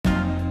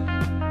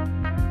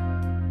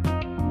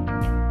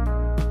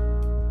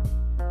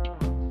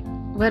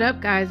What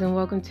up, guys, and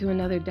welcome to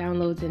another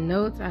Downloads and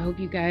Notes. I hope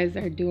you guys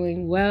are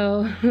doing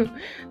well.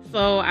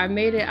 So I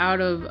made it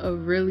out of a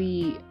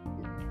really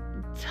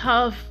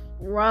tough,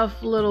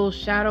 rough little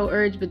shadow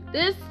urge, but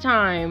this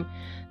time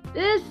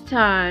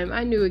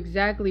I knew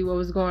exactly what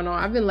was going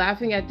on. I've been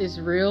laughing at this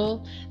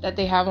reel that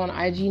they have on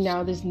IG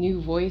now, this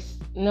new voice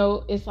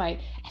note. It's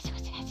like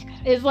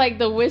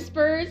the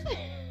whispers.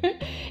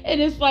 And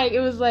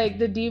it was like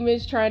the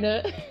demons trying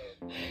to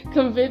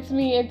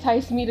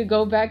entice me to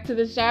go back to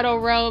the shadow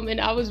realm, and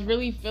I was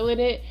really feeling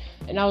it,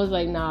 and I was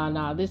like,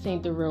 nah, this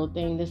ain't the real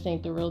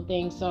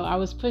thing. So I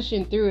was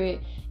pushing through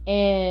it,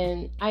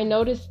 and I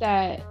noticed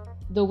that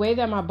the way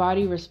that my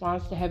body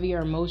responds to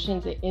heavier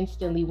emotions, it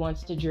instantly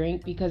wants to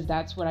drink, because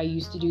that's what I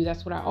used to do.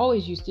 That's what I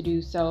always used to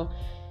do. So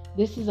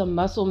this is a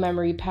muscle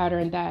memory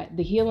pattern that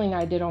the healing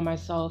I did on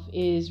myself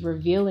is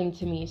revealing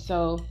to me.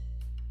 So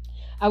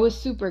I was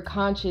super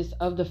conscious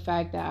of the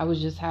fact that I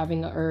was just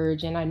having an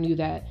urge, and I knew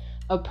that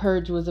a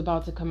purge was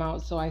about to come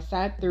out. So I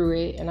sat through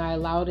it and I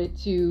allowed it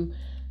to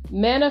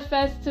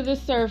manifest to the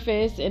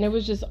surface, and it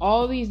was just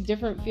all these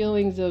different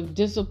feelings of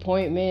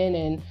disappointment,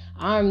 and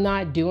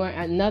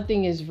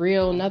nothing is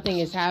real, nothing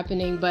is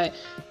happening. But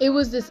it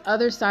was this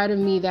other side of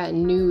me that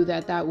knew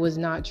that was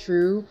not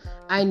true.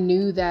 I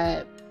knew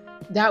that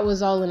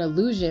was all an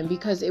illusion,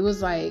 because it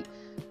was like,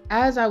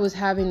 as I was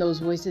having those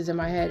voices in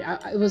my head,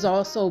 it was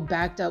also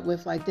backed up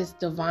with like this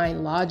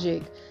divine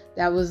logic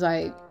that was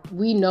like,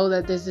 we know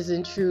that this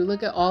isn't true.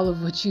 Look at all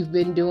of what you've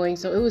been doing.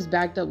 So it was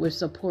backed up with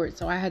support.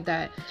 So I had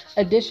that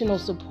additional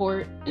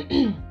support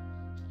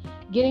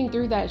getting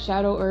through that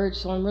shadow urge.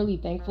 So I'm really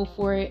thankful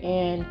for it.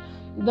 And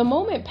the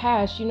moment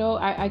passed,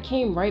 I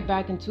came right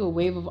back into a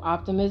wave of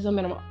optimism.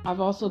 And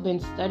I've also been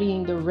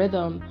studying the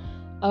rhythm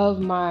of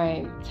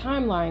my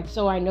timeline.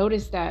 So I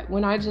noticed that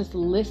when I just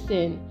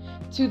listen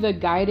to the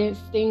guidance,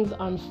 things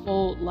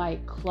unfold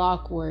like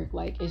clockwork.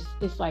 Like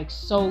it's like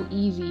so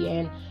easy.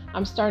 And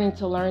I'm starting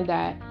to learn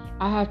that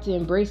I have to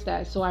embrace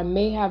that. So I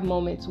may have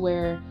moments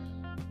where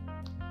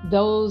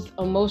those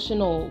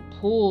emotional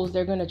pulls,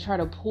 they're going to try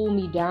to pull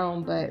me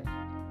down, but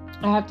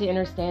I have to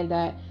understand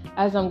that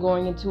as I'm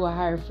going into a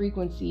higher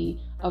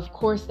frequency, of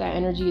course that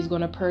energy is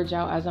going to purge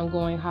out as I'm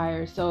going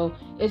higher. So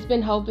it's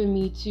been helping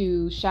me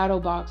to shadow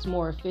box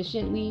more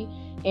efficiently.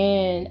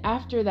 And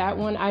after that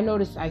one, I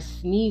noticed I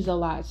sneeze a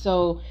lot.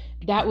 So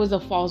that was a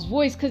false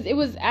voice, because it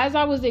was as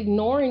I was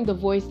ignoring the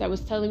voice that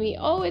was telling me,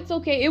 oh, it's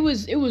okay. It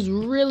was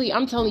really,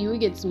 I'm telling you, it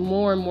gets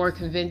more and more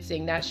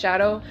convincing. That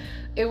shadow,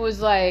 it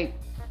was like,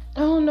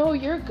 oh no,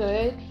 you're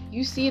good.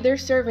 You see, they're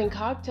serving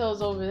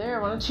cocktails over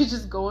there. Why don't you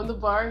just go in the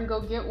bar and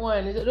go get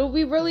one? It'll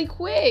be really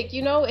quick.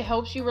 It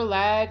helps you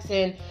relax.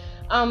 And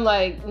I'm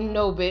like,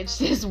 no, bitch,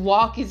 this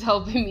walk is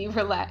helping me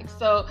relax.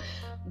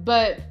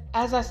 But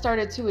as I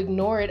started to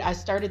ignore it, I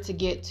started to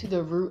get to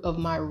the root of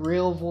my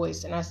real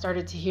voice, and I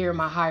started to hear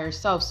my higher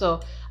self.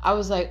 So I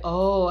was like,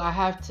 oh, I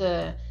have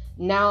to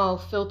now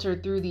filter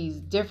through these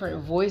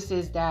different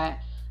voices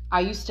that I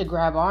used to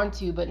grab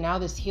onto, but now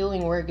this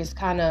healing work is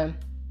kind of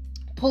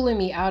pulling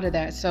me out of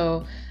that.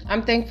 So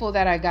I'm thankful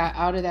that I got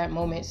out of that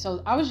moment.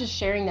 So I was just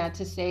sharing that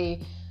to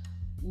say,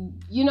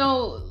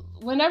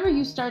 whenever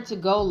you start to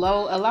go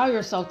low, allow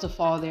yourself to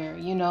fall there,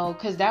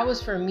 because that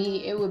was for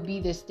me. It would be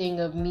this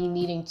thing of me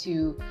needing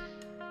to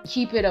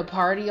keep it a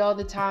party all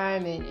the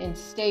time and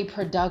stay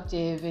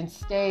productive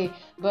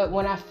but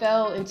when I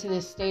fell into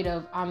this state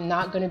of I'm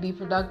not going to be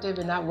productive,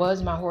 and that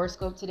was my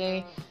horoscope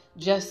today,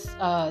 just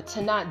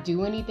to not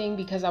do anything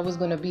because I was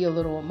going to be a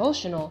little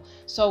emotional.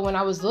 So when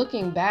I was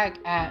looking back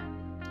at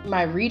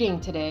my reading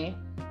today,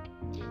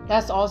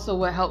 that's also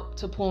what helped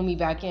to pull me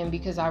back in,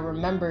 because I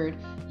remembered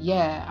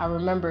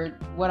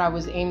what I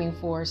was aiming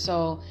for.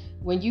 So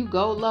when you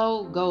go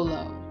low, go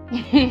low.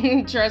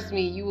 Trust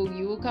me, you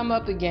will come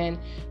up again,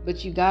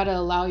 but you got to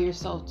allow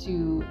yourself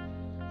to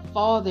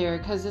fall there,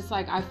 because it's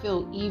like I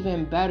feel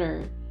even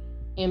better.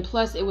 And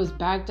plus it was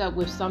backed up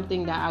with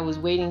something that I was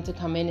waiting to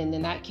come in, and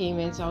then that came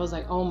in. So I was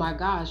like, oh my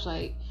gosh,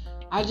 like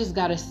I just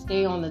got to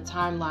stay on the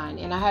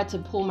timeline. And I had to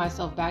pull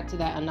myself back to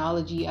that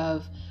analogy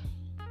of,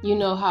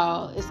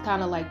 how it's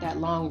kind of like that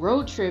long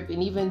road trip.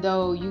 And even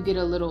though you get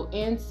a little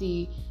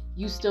antsy,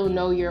 you still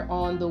know you're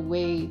on the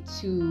way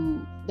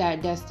to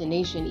that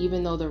destination,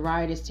 even though the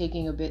ride is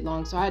taking a bit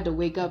long. So I had to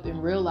wake up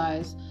and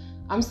realize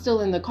I'm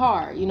still in the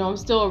car. I'm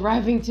still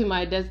arriving to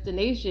my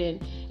destination.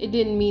 It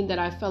didn't mean that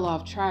I fell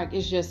off track.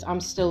 It's just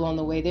I'm still on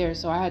the way there.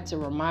 So I had to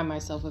remind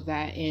myself of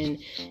that and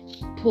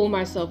pull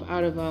myself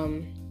out of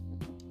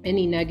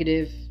any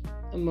negative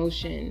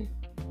emotion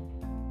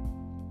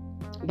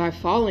by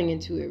falling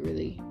into it,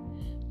 really.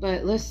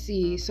 But let's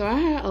see. So I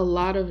had a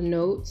lot of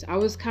notes. I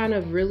was kind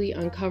of really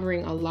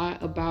uncovering a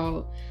lot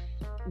about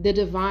the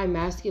divine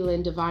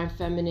masculine, divine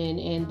feminine,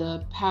 and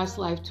the past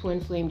life twin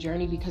flame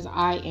journey, because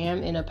I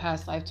am in a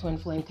past life twin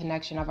flame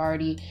connection. I've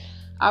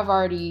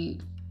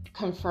already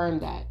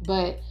confirmed that.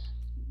 But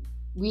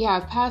we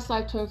have past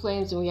life twin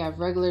flames, and we have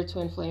regular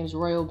twin flames,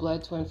 royal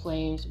blood twin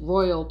flames,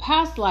 royal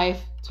past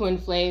life twin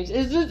flames.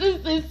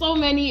 It's so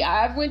many.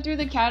 I've went through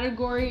the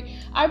category.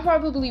 I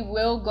probably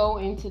will go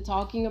into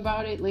talking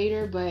about it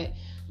later, but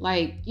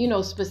like, you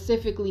know,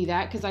 specifically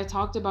that, because I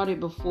talked about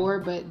it before,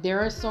 but there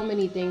are so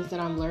many things that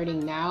I'm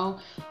learning now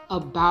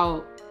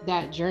about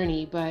that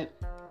journey. But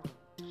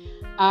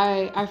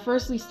I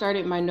firstly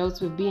started my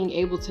notes with being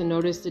able to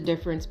notice the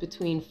difference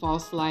between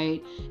false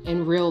light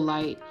and real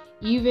light,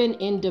 even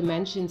in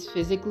dimensions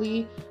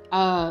physically.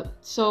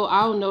 So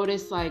I'll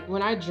notice, like,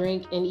 when I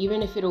drink, and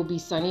even if it'll be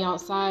sunny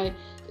outside,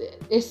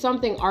 it's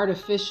something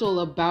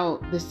artificial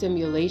about the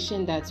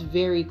simulation that's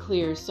very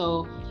clear.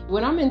 So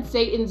when I'm in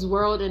Satan's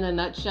world in a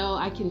nutshell,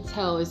 I can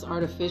tell it's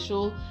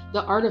artificial.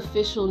 The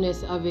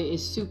artificialness of it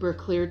is super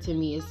clear to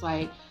me. It's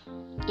like,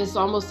 it's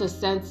almost a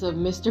sense of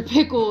Mr.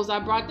 Pickles. I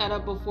brought that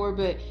up before,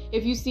 but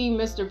if you see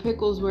Mr.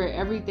 Pickles where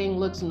everything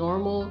looks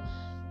normal,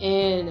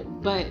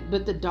 and but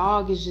the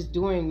dog is just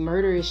doing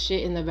murderous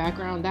shit in the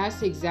background,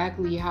 that's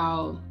exactly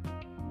how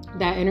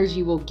that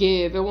energy will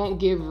give. It won't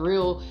give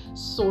real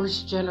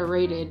source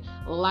generated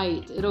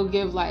light. It'll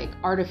give like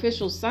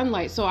artificial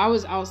sunlight. So I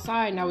was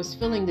outside and I was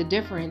feeling the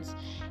difference,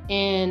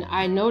 and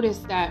I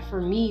noticed that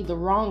for me, the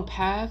wrong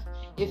path,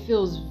 it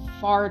feels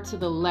far to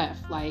the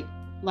left, like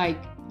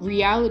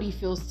reality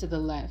feels to the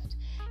left,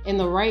 and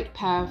the right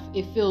path,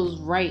 it feels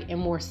right and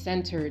more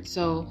centered.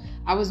 So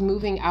I was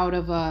moving out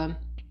of a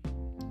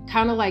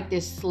kind of like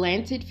this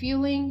slanted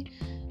feeling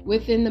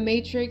within the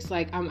matrix,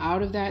 like I'm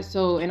out of that.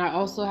 So, and I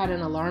also had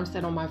an alarm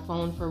set on my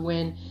phone for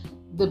when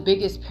the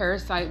biggest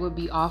parasite would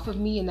be off of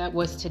me, and that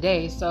was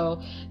today.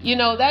 So, you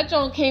know, that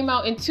joint came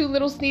out in 2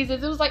 little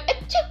sneezes. It was like,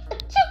 achoo,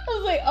 achoo. I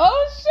was like,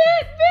 oh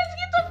shit, bitch,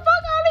 get the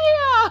fuck out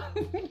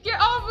of here. Get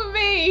off of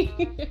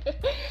me.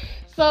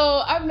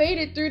 So I made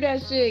it through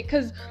that shit,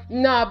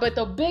 but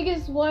the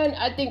biggest one,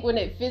 I think when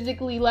it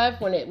physically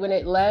left, when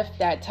it left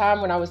that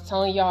time when I was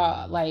telling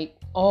y'all, like,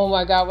 oh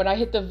my God, when I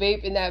hit the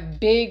vape and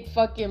that big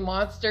fucking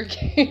monster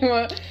came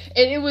up,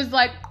 and it was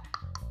like,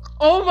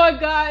 oh my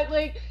God,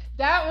 like,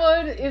 that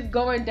one is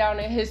going down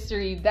in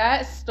history.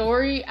 That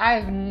story,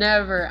 I'm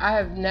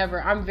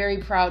very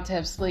proud to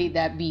have slayed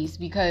that beast,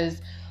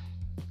 because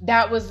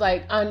that was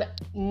like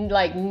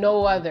like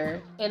no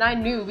other. And I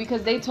knew,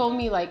 because they told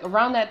me, like,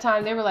 around that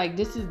time, they were like,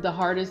 this is the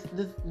hardest,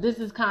 this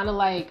is kind of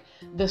like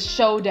the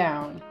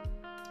showdown.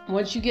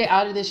 Once you get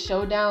out of this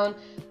showdown,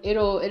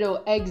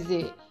 it'll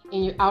exit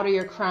and you're out of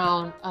your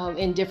crown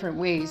in different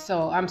ways.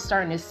 So I'm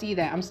starting to see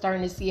that. I'm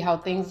starting to see how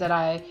things that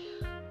I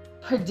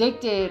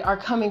predicted are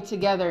coming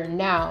together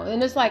now.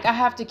 And it's like, I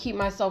have to keep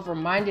myself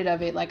reminded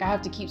of it. Like, I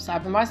have to keep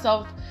slapping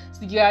myself.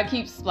 So you gotta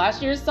keep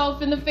splashing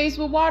yourself in the face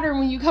with water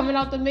when you coming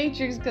out the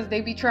matrix, because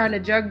they be trying to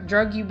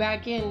drug you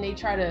back in. They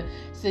try to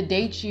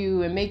sedate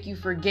you and make you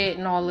forget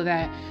and all of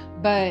that.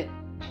 But,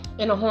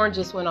 and a horn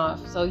just went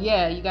off. So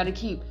yeah,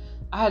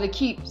 I had to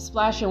keep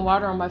splashing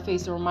water on my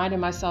face and reminding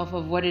myself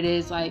of what it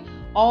is. Like,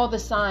 all the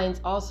signs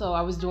also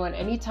I was doing,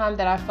 anytime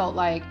that I felt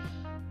like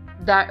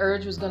that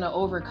urge was going to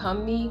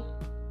overcome me,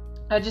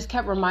 I just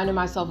kept reminding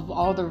myself of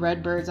all the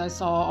red birds I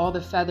saw, all the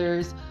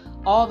feathers,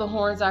 all the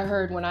horns I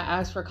heard when I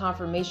asked for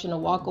confirmation to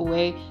walk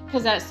away.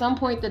 Because at some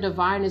point, the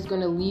divine is going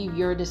to leave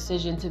your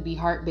decision to be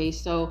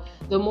heart-based. So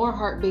the more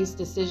heart-based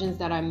decisions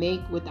that I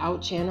make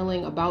without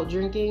channeling about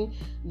drinking,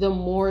 the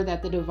more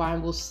that the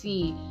divine will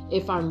see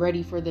if I'm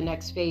ready for the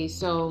next phase.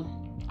 So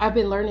I've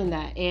been learning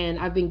that, and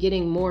I've been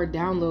getting more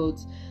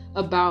downloads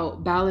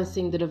about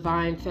balancing the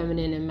divine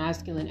feminine and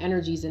masculine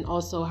energies, and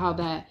also how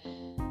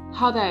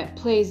that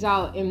plays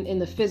out in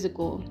the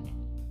physical.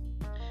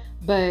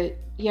 But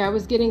yeah, I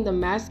was getting the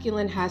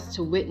masculine has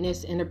to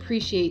witness and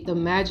appreciate the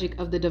magic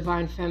of the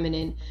divine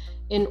feminine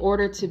in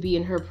order to be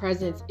in her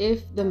presence.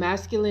 If the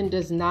masculine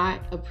does not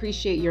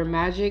appreciate your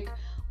magic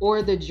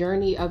or the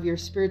journey of your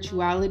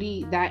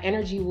spirituality, that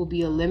energy will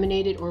be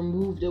eliminated or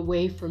moved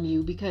away from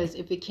you, because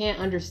if it can't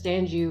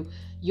understand you,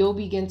 you'll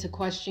begin to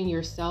question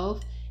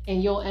yourself,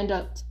 and you'll end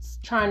up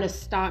trying to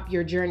stop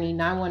your journey.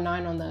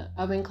 919 on the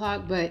oven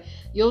clock, but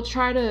you'll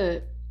try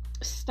to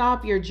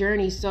stop your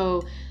journey.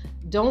 So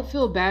don't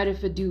feel bad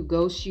if a dude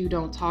ghosts you,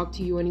 don't talk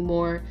to you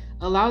anymore.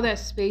 Allow that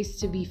space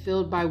to be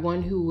filled by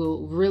one who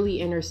will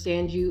really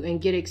understand you,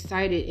 and get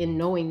excited in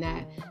knowing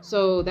that.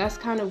 So that's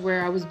kind of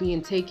where I was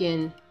being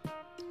taken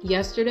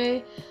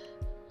yesterday,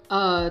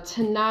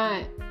 to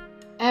not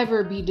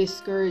ever be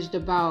discouraged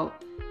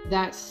about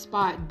that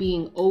spot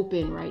being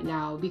open right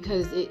now,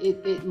 because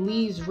it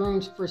leaves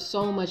room for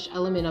so much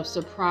element of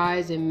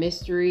surprise and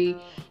mystery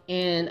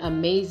and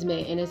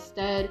amazement. And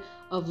instead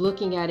of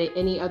looking at it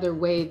any other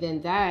way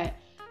than that,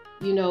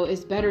 you know,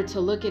 it's better to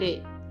look at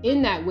it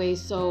in that way.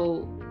 So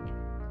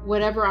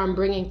whatever I'm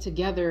bringing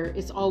together,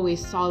 it's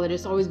always solid.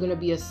 It's always going to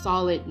be a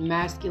solid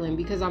masculine,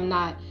 because I'm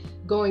not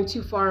going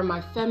too far in my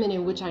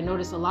feminine, which I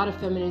notice a lot of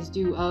feminines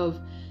do, of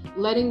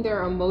letting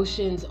their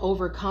emotions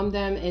overcome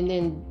them and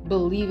then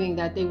believing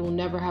that they will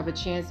never have a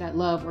chance at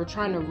love, or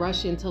trying to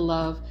rush into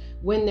love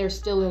when they're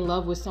still in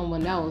love with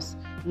someone else,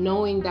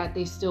 knowing that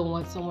they still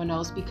want someone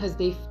else because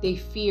they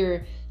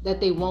fear that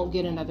they won't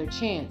get another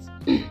chance.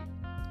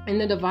 And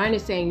the divine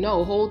is saying,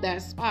 no, hold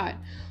that spot.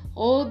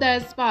 Hold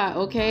that spot,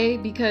 okay?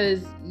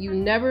 Because you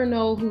never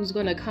know who's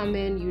going to come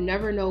in. You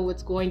never know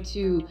what's going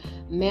to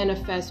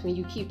manifest when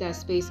you keep that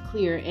space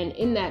clear. And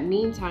in that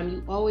meantime,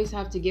 you always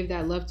have to give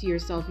that love to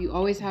yourself. You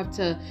always have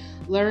to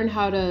learn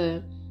how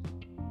to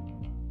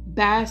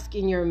bask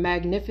in your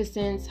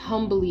magnificence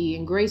humbly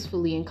and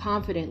gracefully and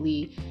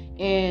confidently.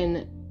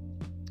 And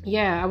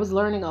yeah, I was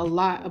learning a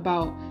lot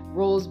about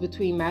roles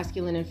between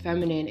masculine and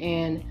feminine,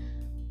 and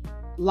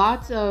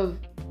lots of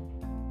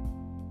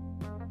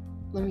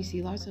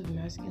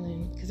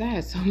masculine, because I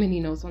had so many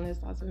notes on this.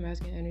 Lots of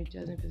masculine energy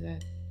doesn't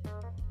possess.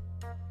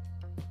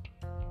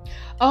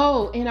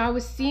 Oh, and I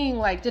was seeing,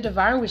 like, the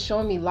divine was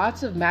showing me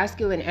lots of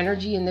masculine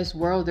energy in this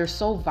world. They're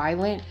so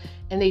violent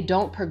and they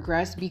don't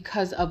progress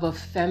because of a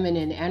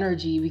feminine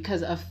energy,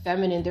 because of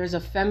feminine. There's a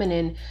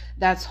feminine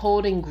that's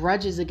holding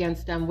grudges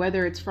against them,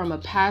 whether it's from a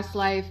past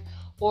life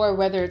or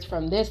whether it's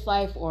from this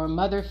life or a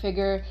mother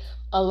figure.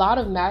 A lot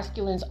of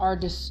masculines are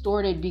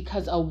distorted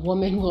because a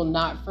woman will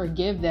not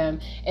forgive them.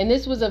 And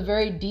this was a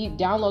very deep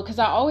download, because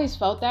I always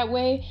felt that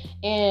way.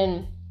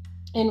 And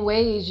in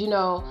ways, you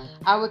know,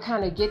 I would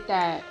kind of get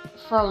that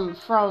from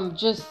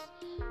just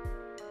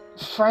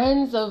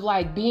friends, of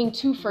like being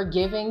too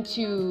forgiving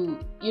to,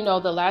 you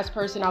know, the last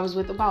person I was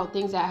with about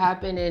things that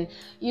happened, and,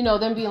 you know,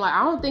 them being like,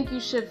 I don't think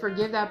you should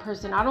forgive that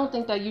person. I don't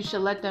think that you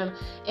should let them.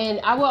 And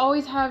I would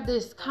always have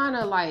this kind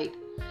of like,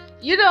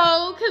 you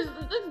know, because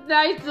it's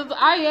nice.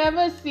 I am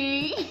a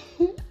C.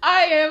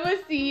 I am a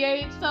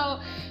CH. So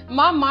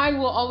my mind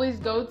will always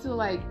go to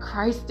like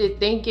Christed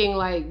thinking,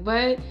 like,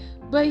 but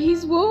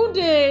he's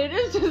wounded.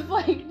 It's just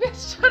like,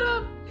 bitch, shut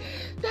up.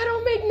 That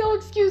don't make no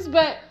excuse.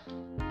 But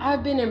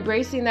I've been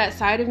embracing that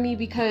side of me,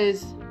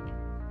 because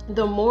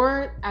the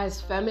more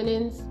as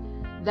feminines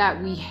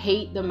that we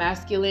hate the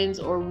masculines,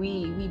 or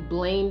we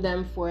blame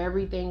them for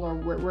everything, or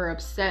we're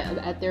upset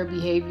at their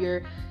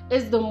behavior,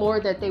 is the more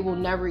that they will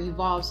never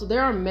evolve. So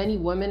there are many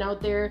women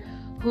out there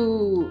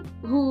who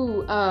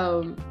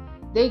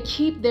they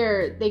keep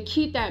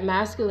that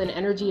masculine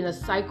energy in a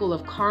cycle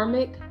of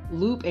karmic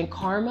loop and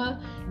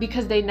karma,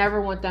 because they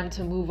never want them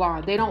to move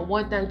on. They don't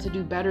want them to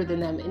do better than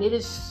them. And it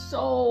is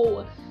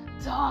so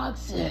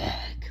toxic.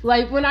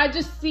 Like, when I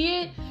just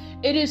see it,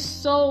 it is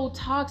so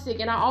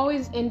toxic.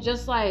 And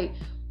just like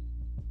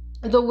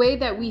the way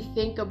that we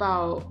think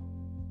about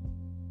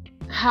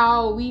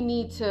how we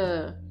need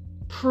to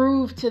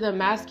prove to the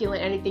masculine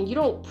anything. You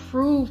don't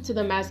prove to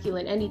the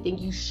masculine anything.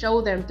 You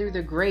show them through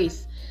the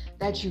grace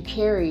that you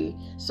carry.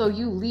 So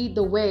you lead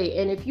the way.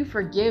 And if you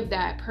forgive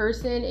that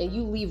person and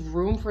you leave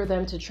room for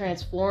them to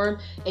transform,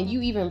 and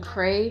you even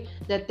pray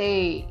that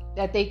they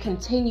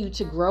continue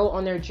to grow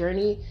on their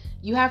journey,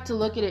 you have to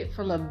look at it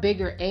from a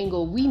bigger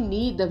angle. We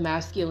need the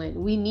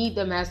masculine. We need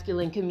the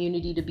masculine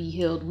community to be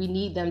healed. We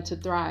need them to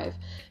thrive,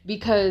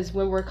 because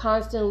when we're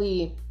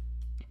constantly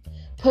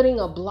putting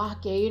a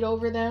blockade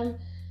over them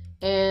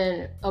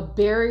and a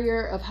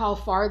barrier of how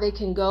far they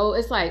can go,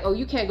 it's like, oh,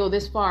 you can't go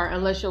this far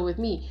unless you're with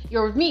me.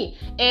 You're with me.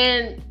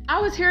 And I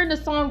was hearing the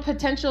song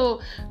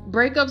Potential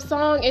Breakup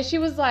Song, and she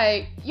was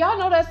like, y'all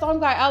know that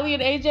song by Ali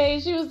and AJ?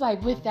 And she was like,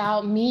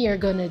 without me, you're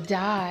gonna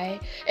die.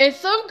 And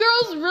some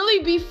girls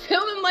really be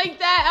feeling like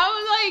that. I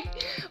was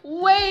like,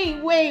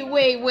 wait.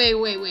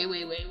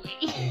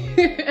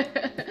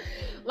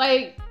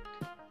 Like,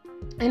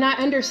 and I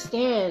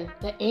understand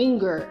the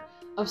anger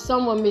of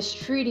someone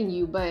mistreating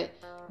you, but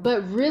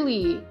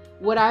really,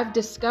 what I've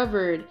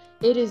discovered,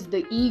 it is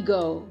the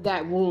ego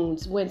that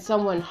wounds when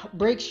someone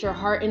breaks your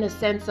heart, in a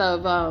sense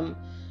of,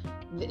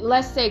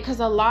 let's say, because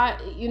a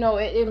lot, you know,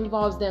 it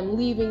involves them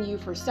leaving you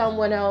for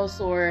someone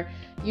else, or,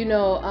 you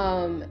know,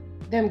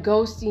 them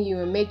ghosting you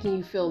and making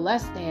you feel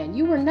less than.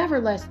 You were never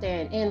less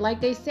than. And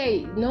like they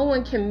say, no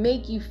one can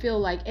make you feel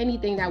like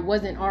anything that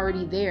wasn't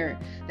already there,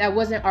 that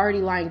wasn't already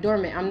lying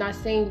dormant. I'm not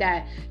saying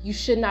that you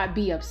should not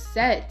be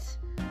upset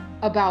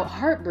about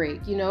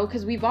heartbreak, you know,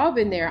 because we've all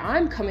been there.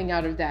 I'm coming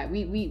out of that.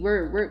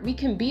 We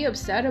can be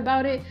upset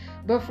about it,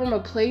 but from a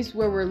place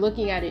where we're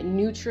looking at it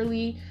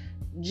neutrally,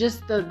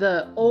 just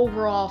the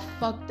overall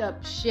fucked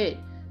up shit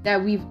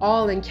that we've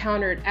all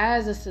encountered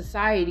as a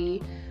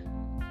society.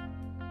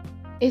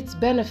 It's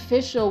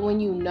beneficial when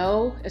you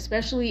know,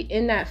 especially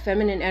in that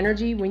feminine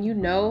energy, when you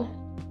know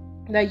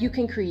that you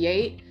can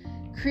create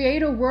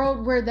a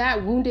world where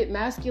that wounded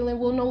masculine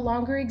will no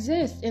longer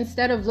exist,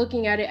 instead of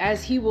looking at it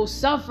as he will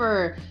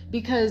suffer,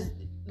 because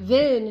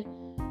then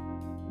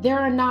there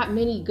are not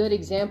many good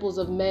examples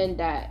of men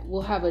that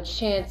will have a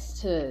chance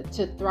to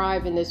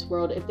thrive in this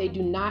world if they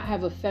do not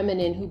have a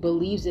feminine who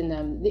believes in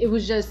them. It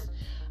was just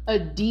a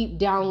deep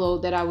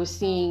download that I was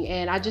seeing,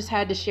 and I just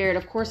had to share it.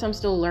 Of course, I'm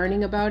still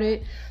learning about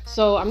it,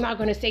 so I'm not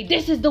going to say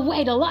this is the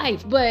way to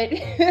life, but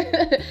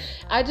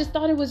I just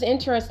thought it was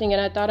interesting, and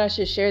I thought I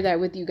should share that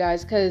with you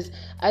guys, because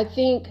I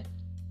think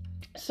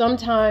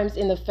sometimes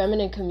in the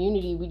feminine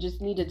community, we just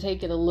need to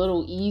take it a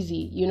little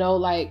easy, you know,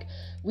 like,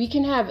 we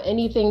can have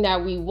anything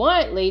that we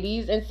want,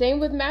 ladies, and same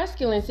with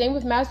masculine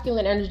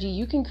energy.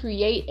 You can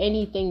create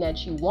anything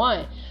that you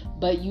want,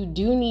 but you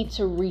do need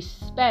to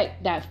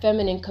respect that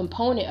feminine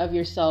component of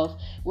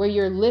yourself where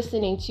you're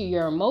listening to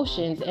your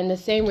emotions. And the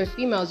same with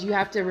females, you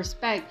have to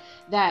respect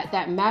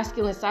that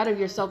masculine side of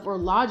yourself, or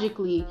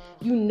logically,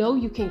 you know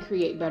you can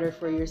create better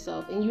for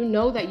yourself, and you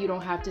know that you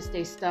don't have to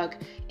stay stuck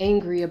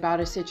angry about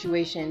a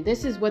situation.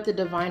 This is what the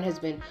divine has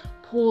been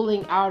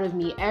pulling out of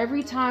me.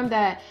 Every time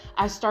that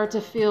I start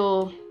to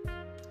feel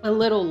a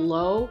little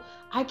low,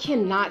 I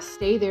cannot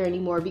stay there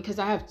anymore because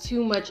I have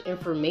too much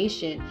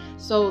information.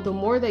 So the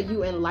more that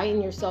you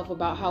enlighten yourself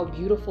about how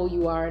beautiful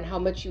you are and how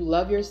much you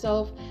love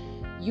yourself,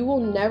 you will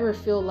never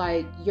feel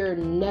like you're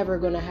never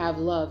going to have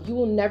love. You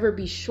will never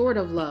be short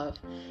of love.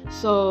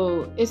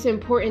 So it's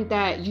important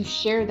that you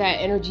share that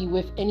energy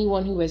with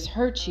anyone who has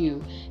hurt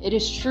you. It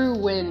is true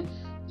when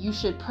you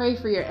should pray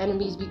for your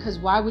enemies, because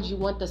why would you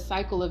want the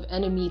cycle of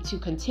enemy to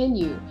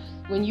continue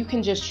when you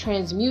can just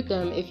transmute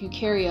them? If you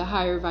carry a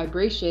higher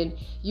vibration,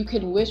 you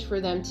can wish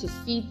for them to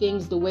see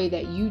things the way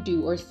that you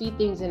do, or see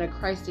things in a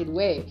Christed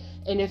way.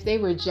 And if they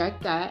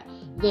reject that,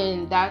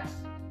 then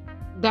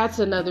that's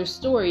another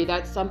story.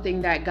 That's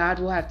something that God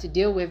will have to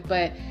deal with.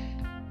 But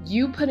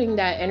you putting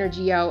that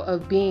energy out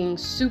of being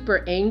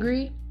super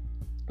angry,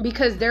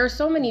 because there are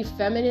so many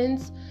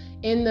feminines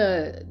in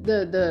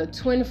the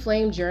twin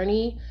flame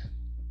journey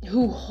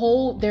who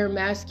hold their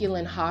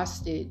masculine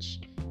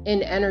hostage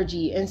in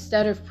energy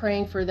instead of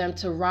praying for them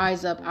to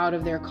rise up out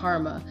of their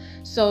karma.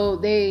 So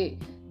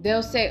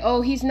they'll say,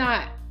 oh, he's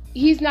not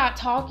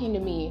talking to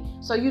me,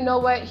 so you know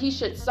what, he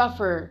should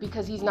suffer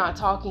because he's not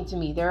talking to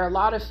me. There are a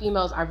lot of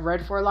females, I've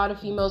read for a lot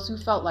of females who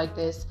felt like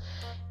this,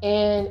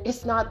 and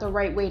it's not the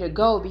right way to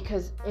go,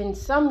 because in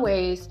some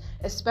ways,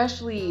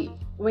 especially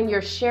when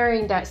you're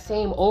sharing that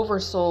same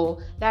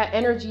oversoul, that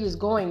energy is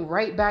going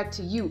right back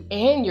to you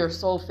and your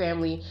soul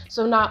family.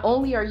 So not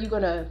only are you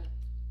going to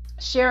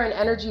share an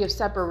energy of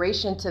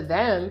separation to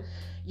them,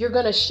 you're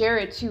going to share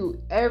it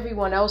to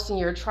everyone else in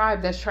your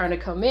tribe that's trying to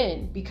come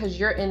in, because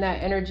you're in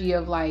that energy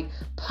of like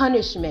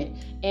punishment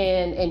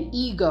and an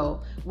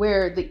ego,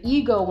 where the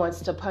ego wants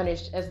to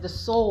punish as the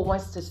soul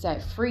wants to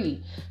set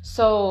free.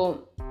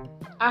 So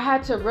I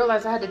had to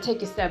realize, I had to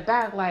take a step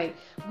back, like,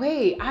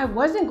 wait, I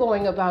wasn't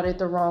going about it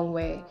the wrong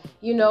way.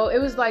 You know, it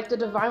was like the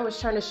divine was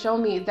trying to show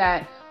me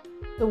that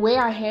the way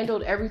I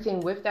handled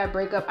everything with that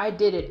breakup, I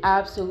did it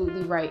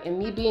absolutely right. And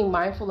me being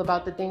mindful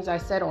about the things I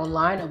said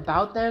online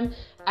about them,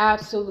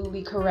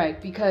 absolutely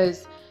correct,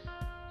 because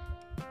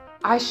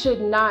I should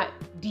not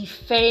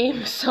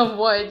defame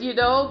someone, you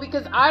know,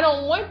 because I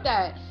don't want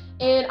that.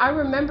 And I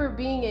remember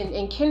being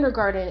in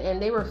kindergarten,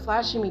 and they were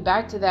flashing me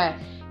back to that.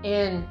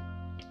 And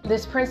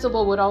this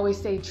principal would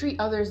always say, treat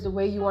others the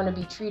way you want to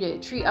be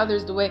treated. Treat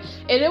others the way.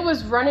 And it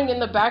was running in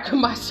the back of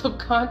my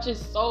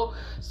subconscious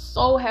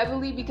so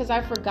heavily, because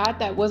I forgot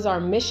that was our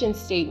mission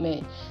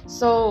statement.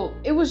 So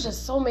it was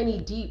just so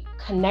many deep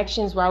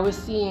connections where I was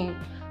seeing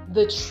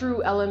the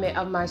true element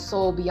of my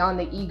soul beyond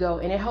the ego.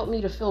 And it helped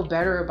me to feel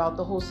better about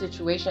the whole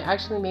situation. It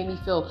actually made me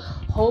feel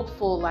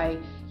hopeful, like,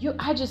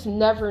 I just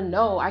never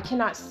know. I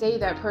cannot say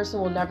that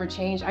person will never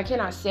change. I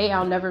cannot say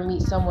I'll never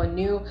meet someone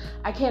new.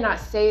 I cannot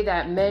say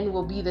that men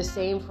will be the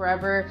same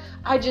forever.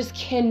 I just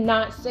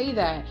cannot say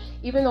that.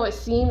 Even though it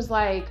seems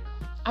like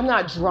I'm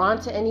not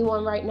drawn to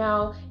anyone right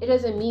now, it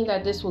doesn't mean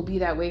that this will be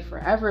that way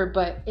forever.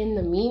 But in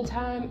the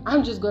meantime,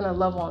 I'm just going to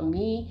love on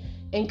me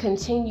and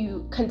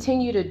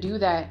continue to do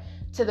that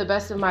to the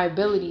best of my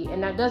ability.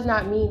 And that does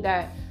not mean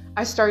that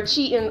I start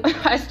cheating.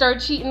 I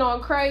start cheating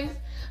on Christ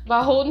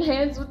by holding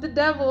hands with the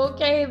devil,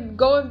 okay?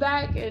 Going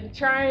back and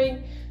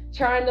trying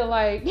to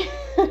like,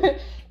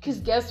 because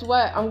guess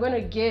what? I'm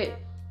gonna get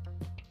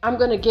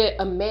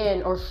a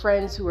man or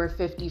friends who are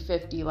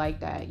 50-50 like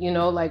that, you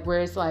know, like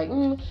where it's like,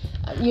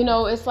 you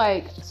know, it's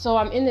like, so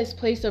I'm in this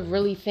place of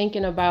really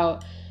thinking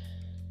about,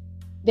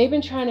 they've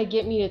been trying to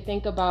get me to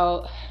think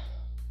about,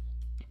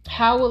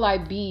 how will I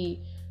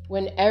be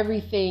when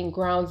everything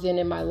grounds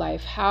in my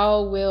life?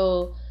 How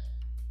will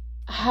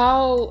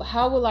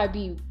I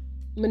be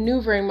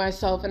maneuvering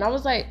myself? And I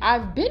was like,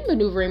 I've been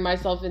maneuvering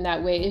myself in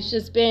that way. It's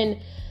just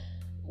been,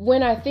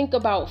 when I think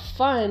about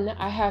fun,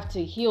 I have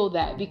to heal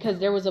that, because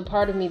there was a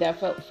part of me that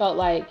felt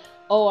like,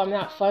 oh, I'm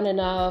not fun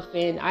enough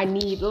and I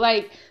need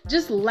like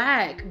just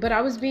lack. But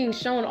I was being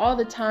shown all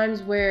the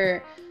times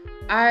where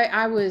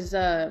I was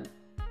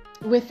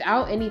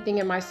without anything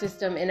in my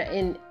system,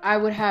 and I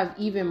would have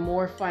even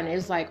more fun. It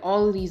was like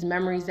all of these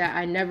memories that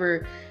I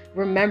never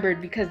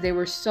remembered because they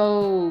were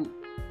so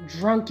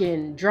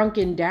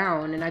drunken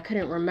down, and I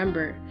couldn't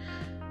remember.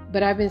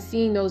 But I've been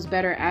seeing those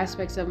better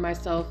aspects of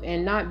myself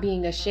and not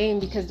being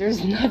ashamed, because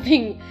there's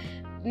nothing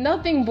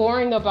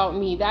boring about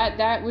me.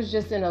 That was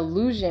just an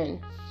illusion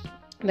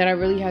that I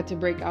really had to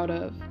break out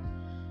of.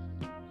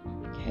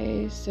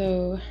 Okay,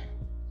 so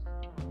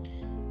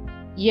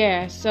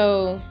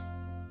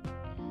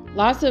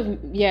lots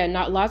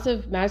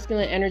of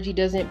masculine energy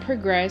doesn't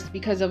progress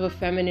because of a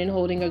feminine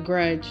holding a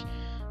grudge.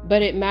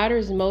 But it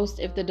matters most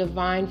if the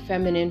divine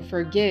feminine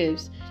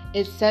forgives.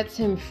 It sets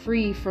him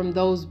free from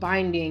those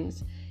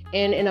bindings.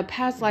 And in a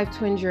past life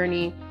twin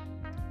journey,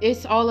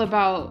 it's all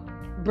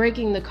about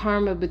breaking the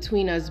karma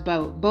between us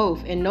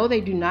both. And no,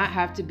 they do not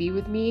have to be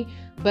with me,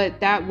 but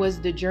that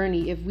was the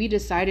journey. If we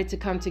decided to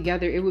come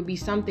together, it would be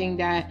something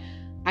that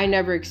I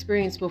never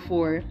experienced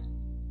before.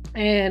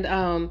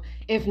 And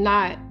if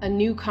not, a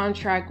new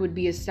contract would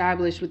be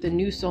established with a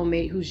new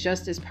soulmate who's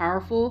just as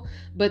powerful,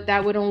 but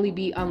that would only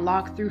be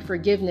unlocked through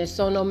forgiveness.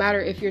 So no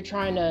matter if you're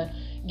trying to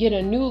get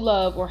a new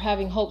love or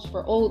having hopes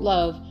for old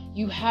love,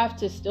 you have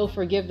to still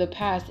forgive the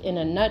past in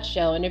a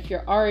nutshell. And if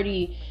you're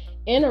already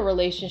in a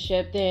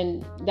relationship,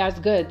 then that's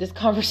good. This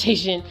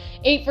conversation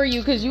ain't for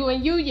you because you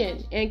in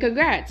union, and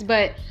congrats.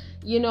 But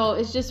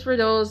it's just for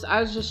those,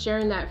 I was just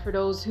sharing that for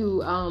those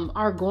who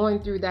are going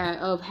through that,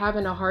 of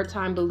having a hard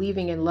time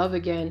believing in love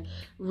again.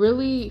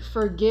 Really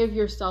forgive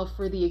yourself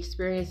for the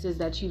experiences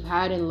that you've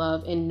had in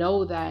love, and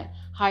know that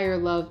higher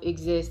love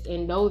exists,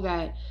 and know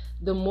that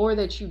the more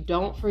that you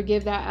don't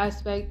forgive that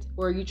aspect,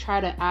 or you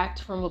try to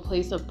act from a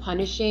place of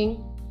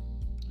punishing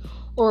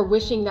or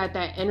wishing that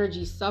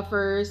energy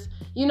suffers.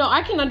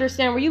 I can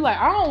understand where you like,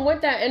 I don't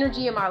want that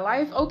energy in my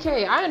life.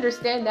 Okay, I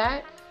understand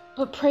that.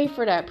 But pray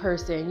for that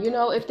person.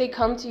 If they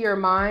come to your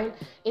mind,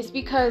 it's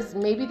because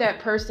maybe that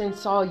person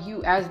saw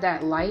you as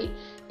that light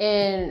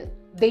and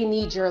they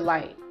need your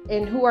light.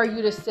 And who are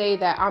you to say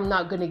that I'm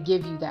not going to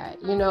give you that?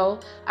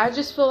 I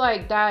just feel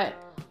like that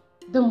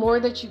the more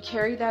that you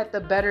carry that, the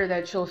better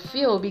that you'll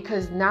feel,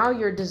 because now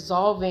you're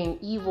dissolving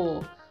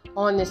evil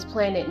on this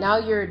planet. Now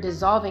you're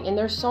dissolving. And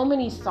there's so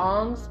many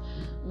songs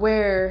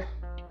where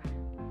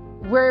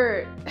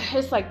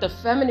it's like the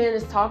feminine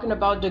is talking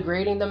about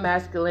degrading the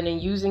masculine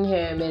and using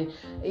him, and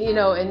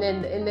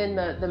then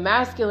the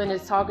masculine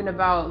is talking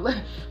about,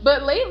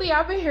 but lately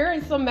I've been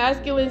hearing some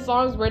masculine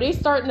songs where they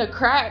starting to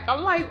crack.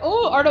 I'm like,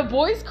 oh, are the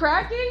boys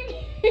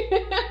cracking?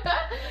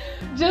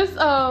 Just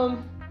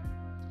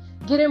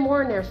getting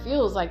more in their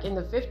feels, like in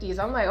the 50s.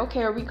 I'm like,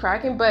 okay, are we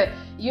cracking? But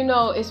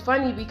it's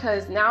funny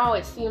because now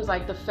it seems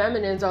like the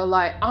feminines are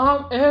like,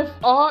 I'm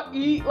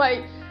F-R-E,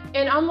 like.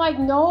 And I'm like,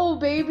 no,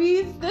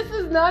 babies, this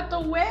is not the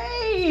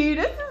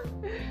way.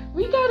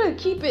 We gotta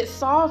keep it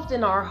soft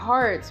in our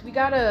hearts. We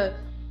gotta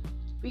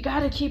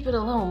keep it a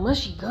little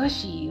mushy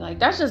gushy. Like,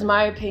 that's just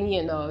my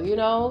opinion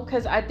though,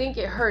 because I think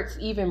it hurts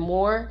even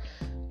more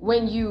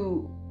when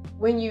you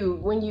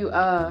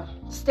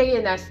stay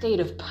in that state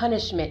of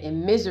punishment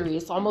and misery.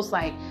 It's almost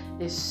like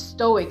this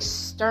stoic,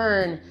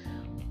 stern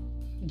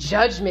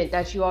judgment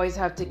that you always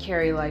have to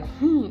carry. Like,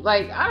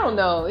 I don't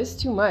know. It's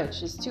too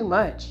much.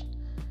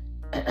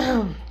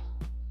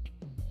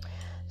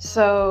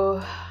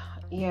 So,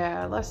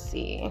 yeah, let's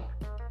see.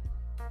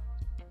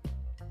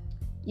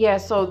 Yeah,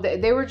 so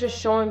they were just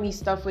showing me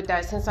stuff with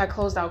that. Since I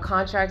closed out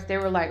contracts, they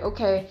were like,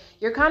 okay,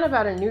 you're kind of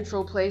at a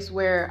neutral place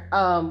where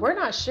we're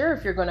not sure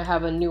if you're going to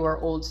have a new or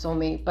old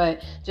soulmate,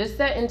 but just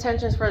set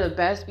intentions for the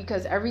best,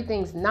 because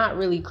everything's not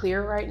really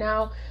clear right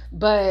now.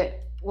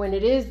 But when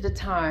it is the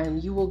time,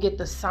 you will get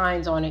the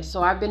signs on it.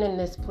 So I've been in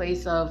this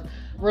place of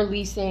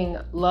releasing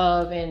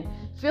love and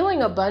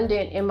feeling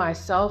abundant in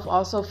myself,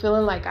 also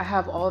feeling like I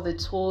have all the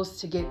tools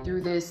to get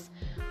through this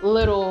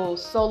little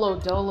solo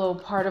dolo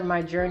part of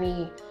my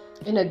journey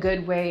in a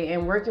good way.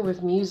 And working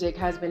with music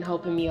has been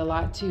helping me a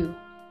lot too.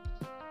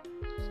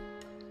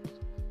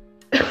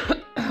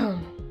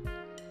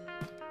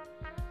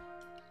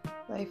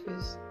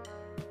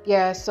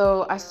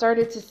 So I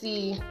started to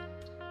see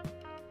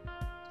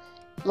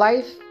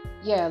life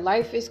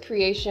is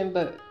creation,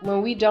 but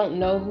when we don't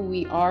know who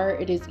we are,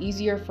 it is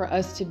easier for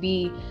us to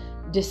be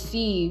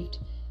deceived,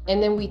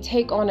 and then we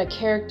take on a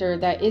character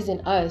that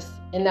isn't us,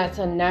 and that's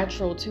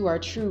unnatural to our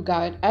true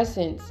God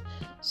essence.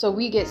 So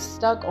we get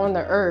stuck on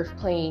the earth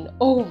playing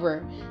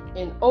over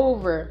and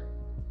over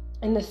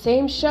in the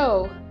same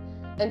show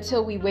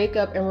until we wake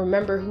up and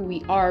remember who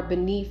we are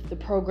beneath the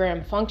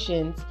program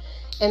functions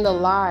and the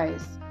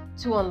lies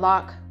to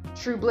unlock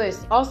true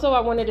bliss. Also, I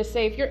wanted to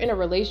say, if you're in a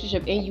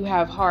relationship and you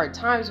have hard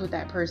times with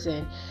that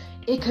person,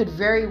 it could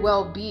very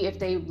well be if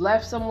they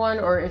left someone,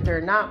 or if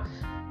they're not,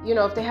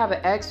 if they have an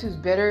ex who's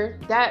bitter,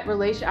 that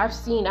relation,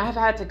 I've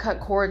had to cut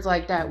cords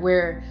like that,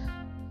 where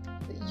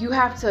you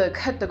have to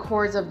cut the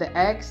cords of the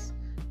ex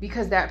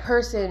because that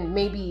person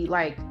may be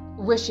like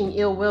wishing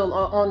ill will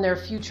on their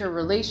future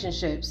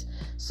relationships.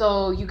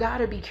 So you got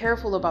to be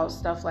careful about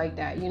stuff like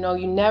that. You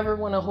never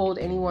want to hold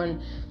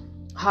anyone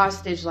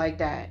hostage like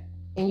that.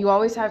 And you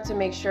always have to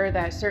make sure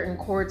that certain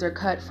cords are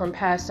cut from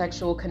past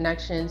sexual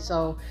connections.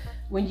 So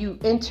when you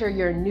enter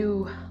your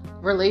new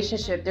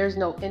relationship, there's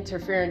no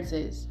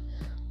interferences.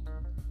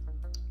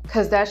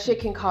 Because that shit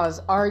can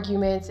cause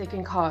arguments, it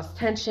can cause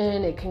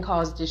tension, it can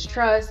cause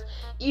distrust,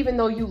 even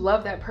though you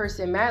love that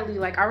person madly.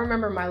 Like, I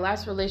remember my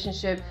last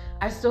relationship,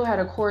 I still had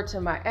a cord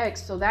to my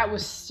ex, so that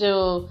was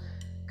still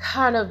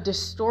kind of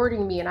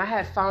distorting me, and I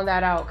had found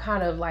that out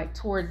kind of like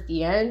towards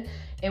the end.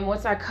 And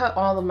once I cut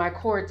all of my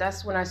cords,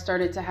 that's when I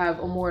started to have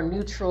a more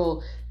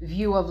neutral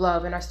view of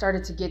love, and I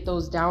started to get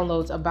those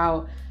downloads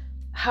about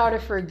how to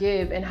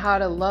forgive and how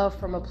to love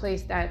from a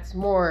place that's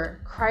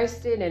more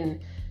Christed and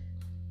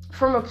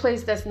from a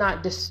place that's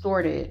not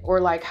distorted or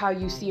like how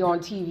you see on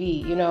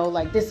TV, you know,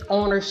 like this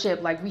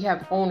ownership, like we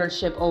have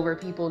ownership over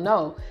people.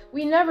 No,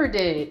 we never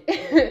did.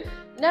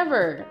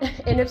 Never.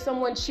 And if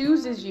someone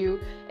chooses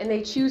you and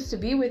they choose to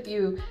be with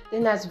you,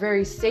 then that's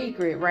very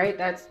sacred, right?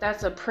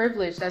 That's a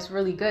privilege. That's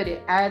really good.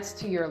 It adds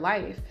to your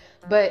life,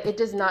 but it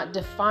does not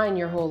define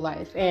your whole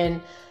life.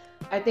 And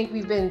I think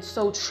we've been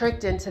so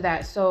tricked into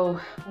that. So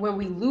when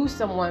we lose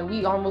someone,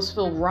 we almost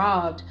feel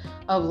robbed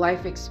of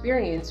life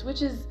experience,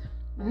 which is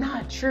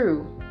not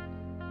true.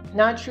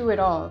 Not true at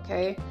all,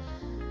 okay?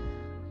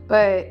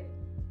 But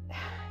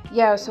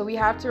yeah, so we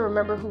have to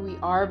remember who we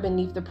are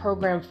beneath the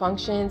program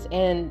functions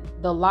and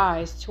the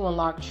lies to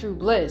unlock true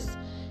bliss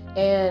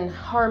and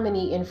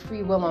harmony and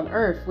free will on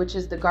earth, which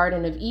is the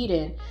Garden of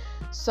Eden.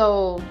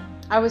 So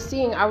I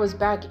was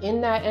back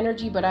in that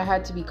energy, but I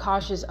had to be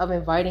cautious of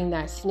inviting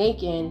that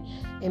snake in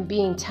and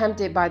being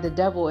tempted by the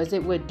devil, as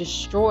it would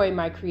destroy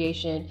my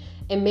creation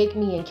and make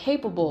me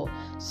incapable.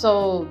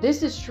 So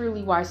this is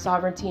truly why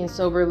sovereignty and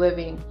sober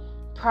living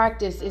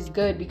practice is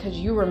good, because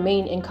you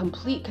remain in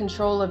complete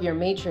control of your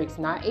matrix,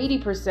 not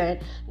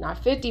 80%,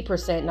 not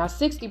 50%, not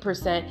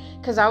 60%.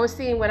 Because I was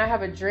seeing when I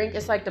have a drink,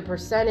 it's like the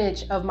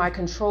percentage of my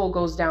control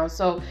goes down.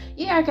 So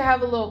yeah, I can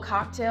have a little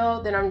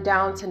cocktail, then I'm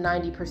down to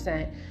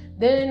 90%.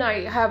 Then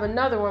I have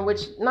another one,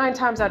 which 9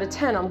 times out of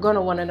 10, I'm going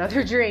to want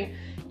another drink.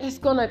 It's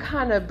going to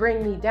kind of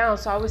bring me down.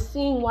 So I was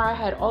seeing why I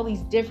had all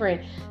these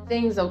different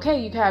things.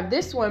 Okay, you can have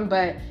this one,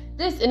 but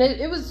this, and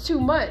it was too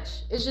much.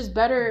 It's just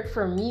better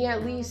for me,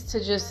 at least,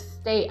 to just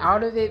stay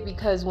out of it,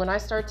 because when I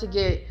start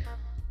to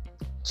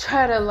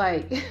try to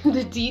like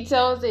the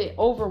details, it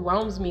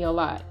overwhelms me a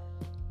lot.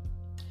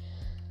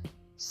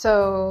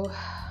 So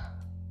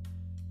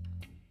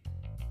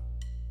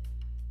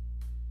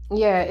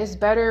yeah, it's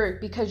better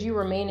because you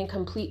remain in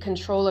complete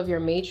control of your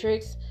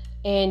matrix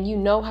and you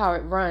know how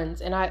it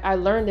runs. And I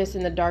learned this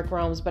in the dark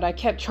realms, but I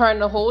kept trying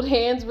to hold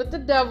hands with the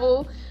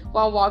devil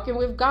while walking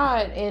with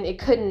God, and it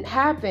couldn't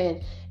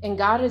happen. And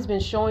God has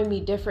been showing me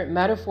different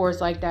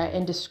metaphors like that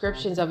and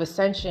descriptions of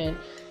ascension.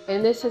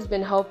 And this has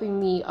been helping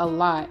me a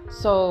lot.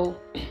 So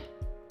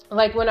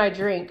like when I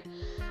drink,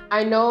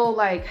 I know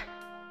like,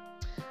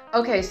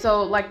 okay,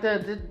 so like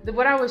the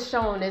what I was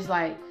shown is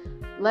like,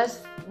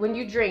 when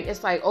you drink,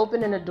 it's like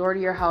opening a door to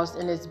your house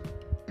and this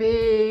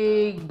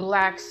big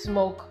black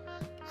smoke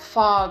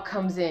fog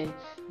comes in.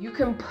 You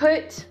can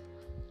put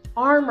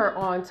armor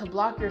on to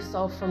block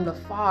yourself from the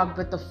fog,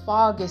 but the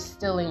fog is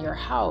still in your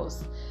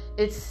house.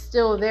 It's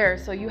still there.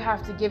 So you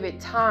have to give it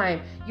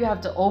time. You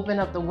have to open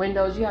up the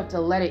windows. You have to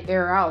let it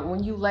air out.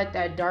 When you let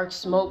that dark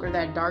smoke or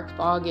that dark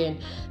fog in,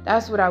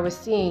 that's what I was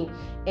seeing.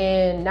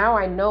 And now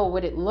I know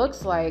what it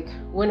looks like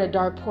when a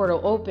dark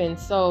portal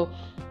opens. So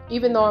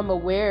even though I'm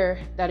aware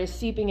that it's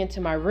seeping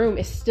into my room,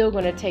 it's still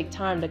going to take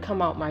time to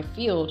come out my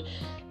field.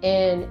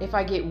 And if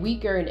I get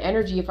weaker in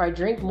energy, if I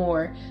drink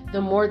more,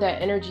 the more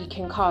that energy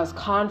can cause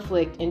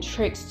conflict and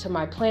tricks to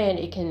my plan.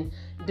 It can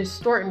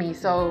distort me.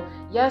 So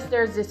yes,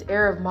 there's this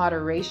air of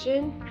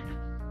moderation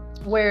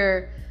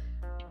where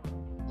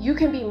you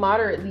can be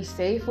moderately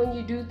safe when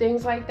you do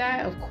things like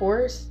that. Of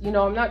course, you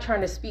know, I'm not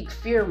trying to speak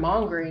fear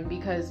mongering,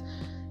 because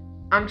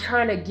I'm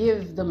trying to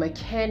give the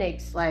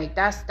mechanics, like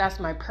that's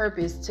my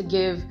purpose, to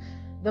give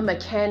the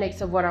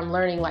mechanics of what I'm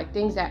learning, like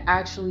things that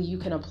actually you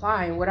can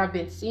apply. And what I've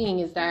been seeing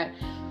is that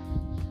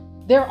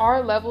there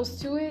are levels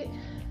to it,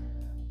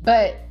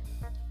 but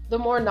the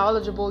more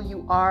knowledgeable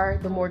you are,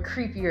 the more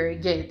creepier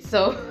it gets.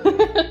 So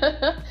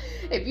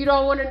if you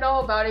don't want to know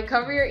about it,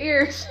 cover your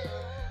ears.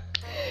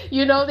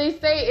 You know, they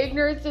say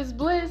ignorance is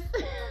bliss.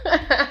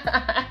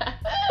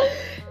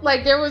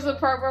 Like there was a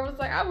part where I was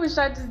like, I wish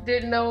I just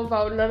didn't know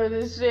about none of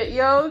this shit,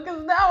 yo,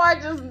 because now I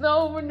just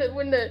know when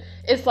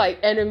it's like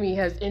enemy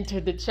has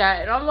entered the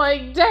chat, and I'm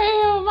like,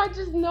 damn, I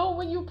just know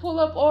when you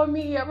pull up on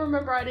me. I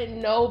remember I didn't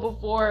know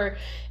before,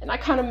 and I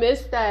kind of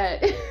missed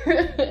that.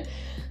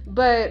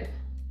 But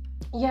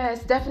yeah,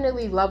 it's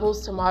definitely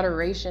levels to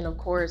moderation, of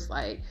course.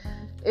 Like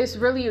it's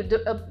really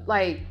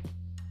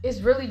it's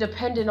really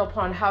dependent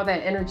upon how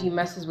that energy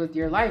messes with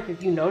your life.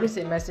 If you notice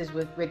it messes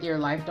with your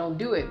life, don't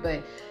do it.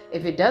 But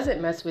if it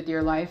doesn't mess with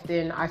your life,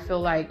 then I feel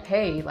like,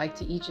 hey, like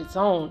to each its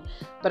own.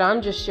 But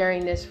I'm just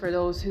sharing this for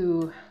those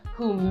who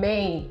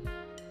may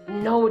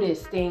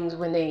notice things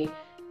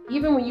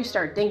even when you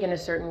start thinking a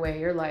certain way,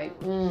 you're like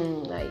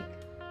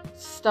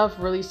stuff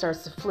really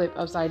starts to flip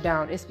upside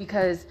down. It's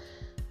because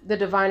the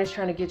divine is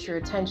trying to get your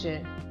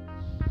attention.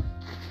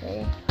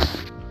 Okay.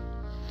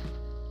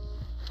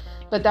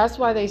 But that's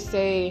why they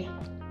say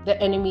the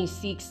enemy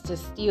seeks to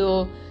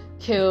steal,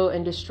 kill,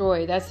 and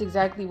destroy. That's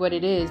exactly what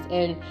it is.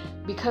 And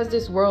because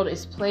this world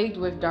is plagued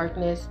with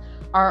darkness,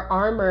 our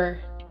armor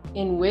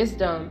in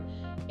wisdom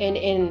and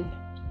in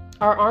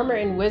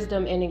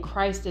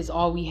Christ is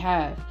all we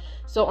have.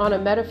 So on a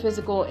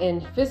metaphysical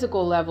and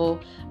physical level,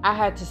 I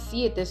had to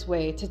see it this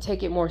way to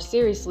take it more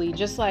seriously.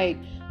 Just like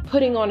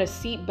putting on a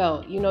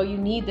seatbelt, you know, you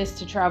need this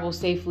to travel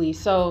safely.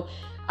 So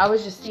I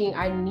was just seeing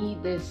I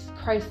need this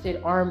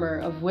Christed armor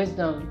of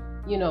wisdom,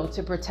 you know,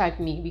 to protect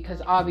me,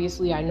 because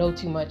obviously I know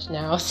too much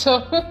now. So,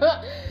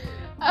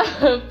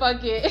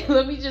 fuck it.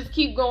 Let me just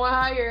keep going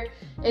higher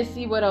and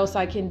see what else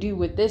I can do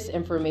with this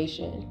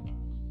information.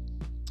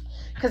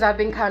 Because I've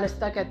been kind of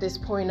stuck at this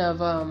point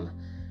of,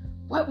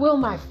 what will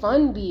my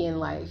fun be in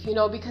life? You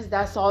know, because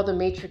that's all the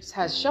Matrix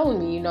has shown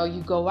me. You know,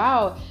 you go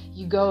out,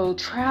 you go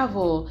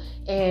travel,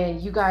 and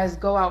you guys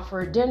go out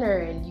for dinner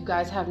and you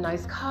guys have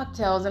nice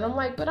cocktails. And I'm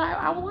like, but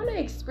I want to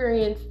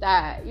experience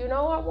that. You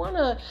know, I want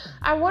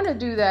to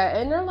do that.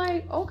 And they're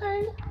like,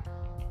 okay,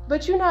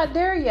 but you're not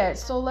there yet.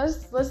 So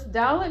let's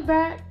dial it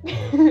back.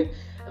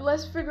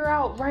 Let's figure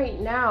out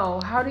right now,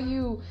 how do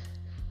you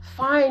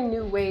find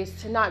new ways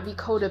to not be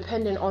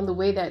codependent on the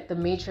way that the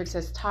Matrix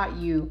has taught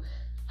you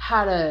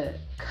how to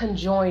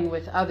conjoin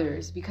with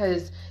others,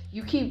 because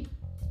you keep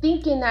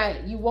thinking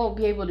that you won't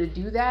be able to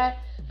do that,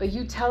 but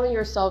you telling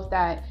yourself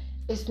that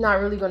it's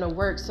not really going to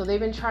work. So they've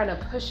been trying to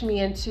push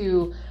me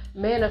into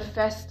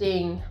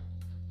manifesting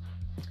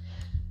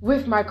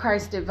with my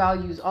Christed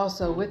values,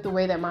 also with the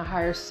way that my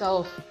higher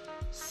self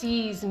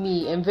sees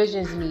me,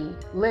 envisions me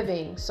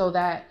living, so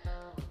that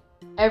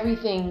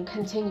everything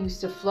continues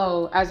to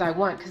flow as I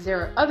want. Because there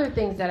are other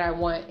things that I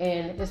want,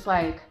 and it's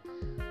like,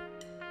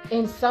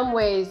 in some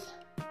ways,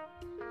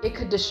 it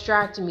could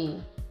distract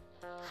me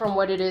from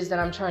what it is that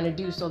I'm trying to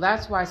do. So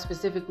that's why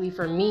specifically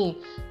for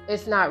me,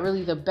 it's not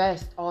really the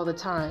best all the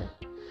time.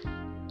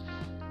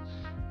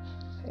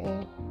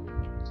 Okay.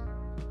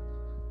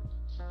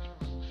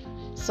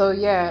 So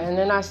yeah, and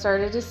then I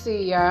started to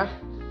see, it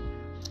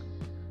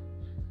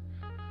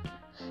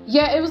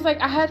was like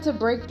I had to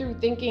break through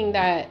thinking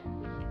that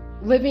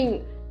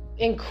living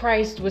in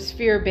Christ was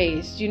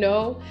fear-based, you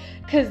know,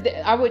 because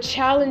I would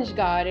challenge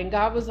God, and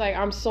God was like,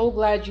 I'm so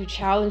glad you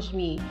challenged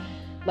me.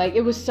 Like,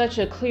 it was such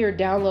a clear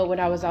download when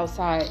I was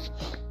outside.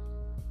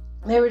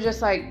 They were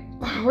just like,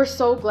 we're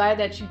so glad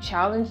that you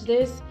challenged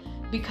this,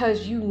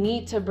 because you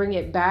need to bring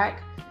it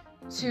back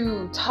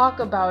to talk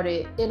about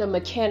it in a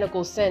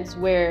mechanical sense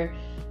where,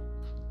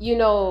 you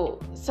know,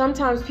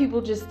 sometimes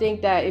people just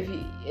think that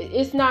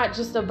it's not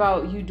just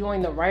about you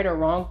doing the right or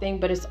wrong thing,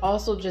 but it's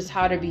also just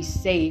how to be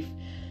safe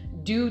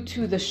due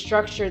to the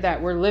structure that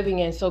we're living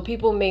in. So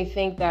people may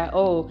think that,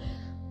 oh,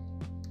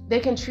 they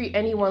can treat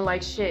anyone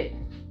like shit,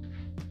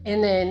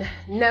 and then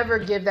never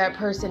give that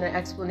person an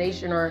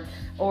explanation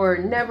or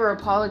never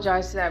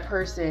apologize to that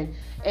person.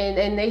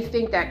 And they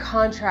think that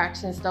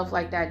contracts and stuff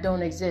like that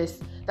don't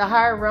exist. The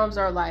higher realms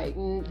are like,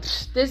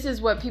 this is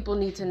what people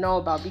need to know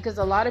about, because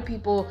a lot of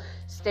people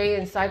stay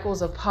in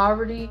cycles of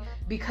poverty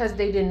because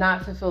they did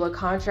not fulfill a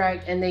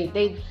contract, and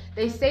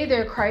they say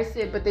they're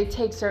Christed, but they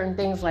take certain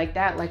things like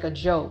that like a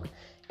joke.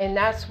 And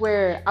that's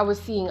where I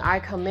was seeing I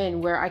come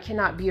in, where I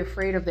cannot be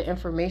afraid of the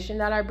information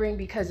that I bring,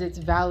 because it's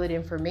valid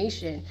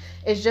information.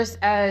 It's just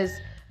as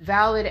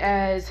valid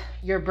as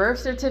your birth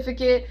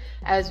certificate,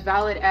 as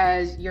valid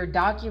as your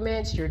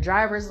documents, your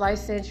driver's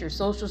license, your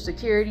social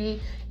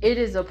security. It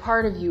is a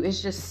part of you.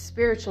 It's just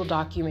spiritual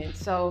documents.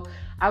 So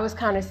I was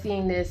kind of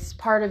seeing this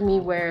part of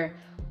me where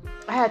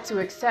I had to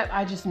accept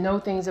I just know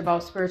things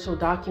about spiritual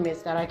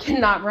documents that I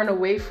cannot run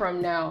away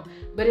from now.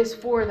 But it's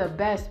for the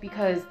best,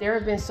 because there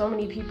have been so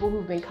many people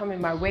who've been coming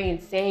my way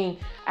and saying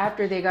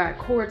after they got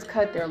cords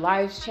cut, their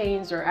lives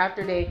changed, or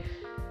after they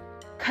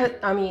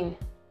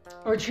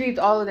retrieved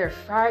all of their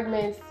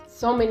fragments,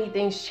 so many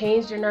things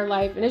changed in their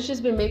life. And it's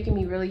just been making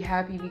me really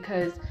happy,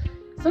 because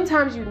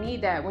sometimes you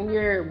need that when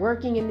you're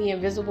working in the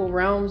invisible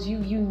realms. You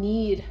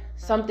need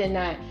something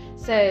that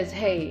says,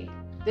 hey,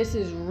 this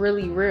is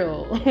really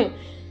real.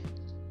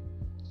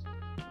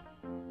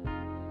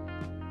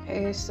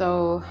 Okay,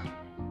 so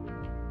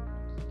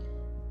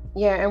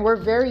yeah, and we're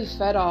very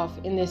fed off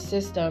in this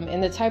system,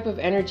 and the type of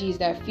energies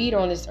that feed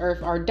on this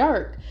earth are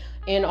dark.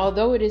 And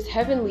although it is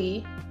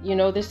heavenly, you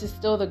know, this is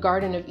still the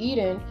Garden of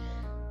Eden,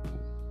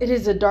 it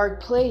is a dark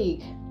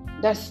plague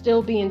that's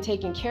still being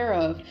taken care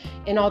of.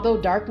 And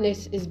although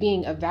darkness is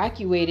being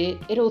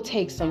evacuated, it'll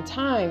take some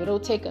time. It'll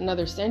take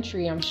another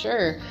century, I'm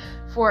sure,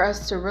 for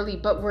us to really,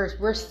 but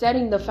we're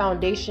setting the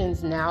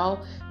foundations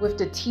now with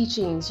the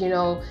teachings, you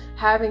know,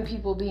 having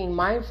people being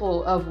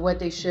mindful of what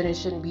they should and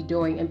shouldn't be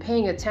doing, and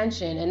paying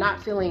attention and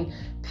not feeling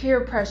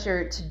peer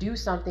pressure to do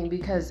something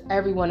because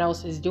everyone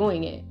else is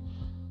doing it.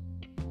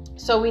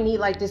 So we need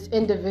like this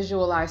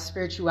individualized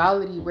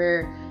spirituality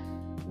where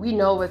we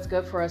know what's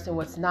good for us and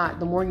what's not.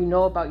 The more you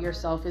know about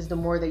yourself is the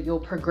more that you'll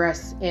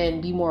progress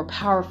and be more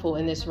powerful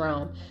in this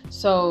realm.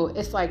 So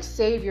it's like,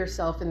 save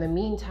yourself in the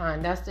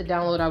meantime. That's the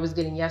download I was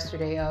getting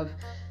yesterday of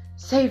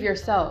save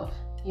yourself.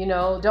 You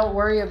know, don't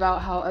worry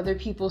about how other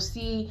people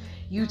see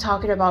you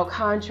talking about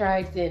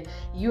contracts and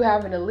you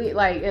having a lead.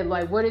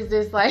 Like, what is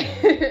this? Like,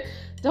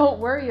 don't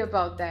worry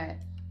about that,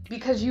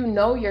 because you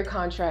know your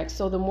contracts.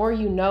 So the more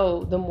you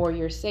know, the more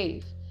you're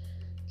safe.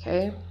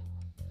 Okay.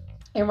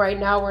 And right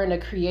now we're in a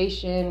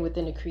creation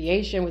within a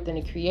creation within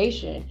a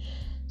creation.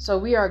 So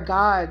we are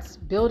gods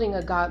building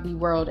a godly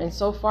world. And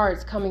so far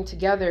it's coming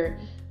together.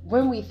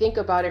 When we think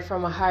about it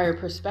from a higher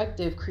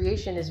perspective,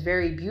 creation is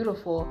very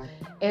beautiful.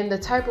 And the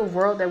type of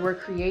world that we're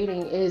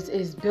creating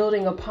is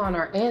building upon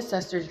our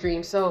ancestors'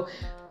 dreams. So,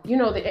 you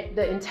know,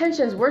 the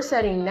intentions we're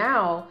setting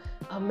now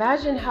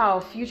imagine how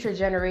future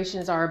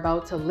generations are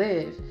about to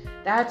live.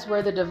 That's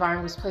where the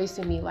divine was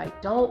placing me.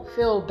 Like, don't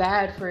feel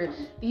bad for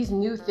these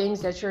new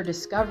things that you're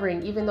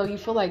discovering, even though you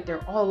feel like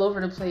they're all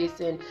over the place.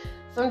 And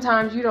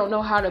sometimes you don't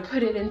know how to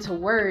put it into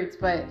words,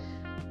 but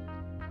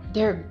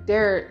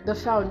they're the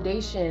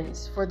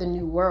foundations for the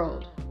new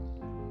world.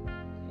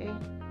 Okay.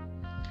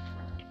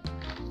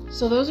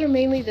 So those are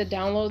mainly the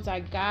downloads I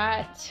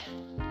got.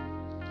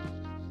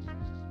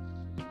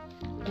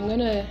 I'm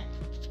gonna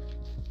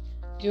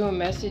do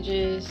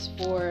messages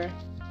for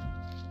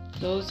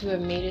those who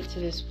have made it to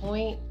this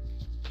point.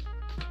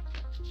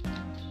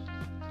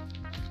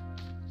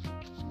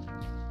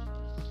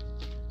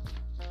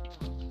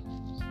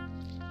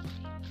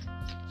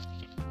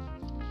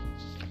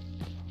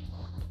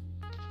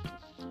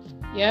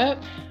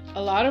 Yep,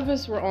 a lot of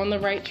us were on the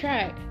right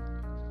track.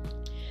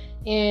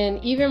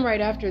 And even right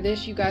after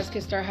this, you guys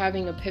could start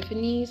having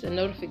epiphanies. A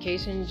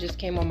notification just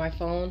came on my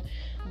phone.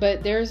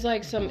 But there's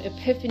like some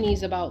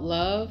epiphanies about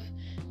love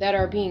that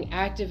are being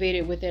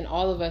activated within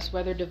all of us,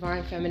 whether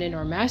divine feminine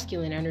or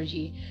masculine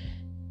energy.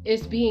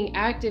 It's being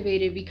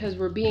activated because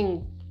we're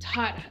being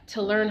taught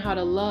to learn how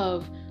to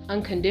love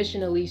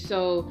unconditionally.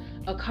 So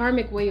a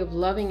karmic way of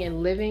loving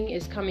and living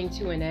is coming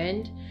to an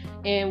end.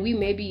 And we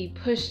may be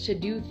pushed to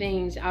do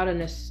things out of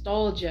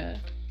nostalgia,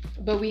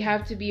 but we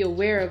have to be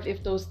aware of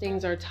if those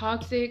things are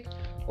toxic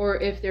or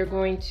if they're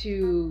going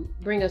to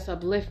bring us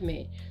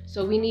upliftment.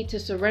 So we need to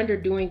surrender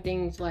doing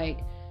things like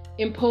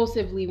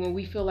impulsively when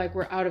we feel like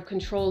we're out of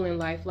control in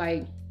life.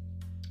 Like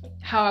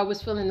how I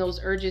was feeling those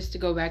urges to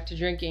go back to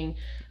drinking.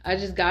 I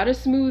just got a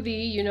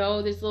smoothie,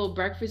 this little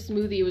breakfast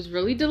smoothie. It was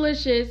really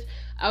delicious.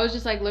 I was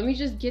just like, let me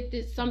just get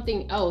this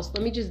something else.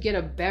 Let me just get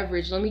a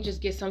beverage. Let me just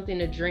get something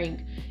to drink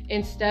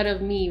instead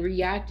of me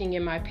reacting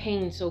in my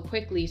pain so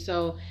quickly.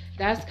 So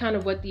that's kind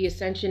of what the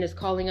ascension is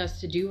calling us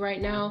to do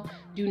right now.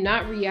 Do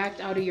not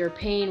react out of your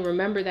pain.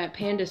 Remember that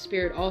panda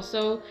spirit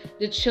also,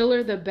 the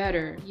chiller, the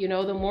better.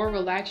 The more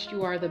relaxed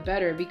you are, the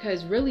better,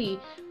 because really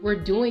we're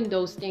doing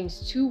those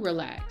things to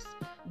relax.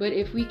 But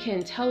if we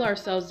can tell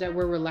ourselves that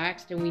we're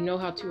relaxed and we know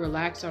how to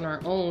relax on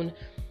our own,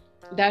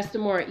 that's the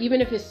more, even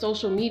if it's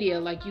social media,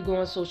 like you go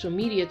on social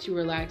media to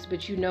relax,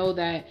 but you know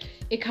that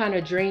it kind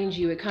of drains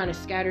you, it kind of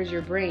scatters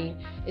your brain.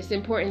 It's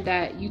important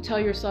that you tell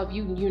yourself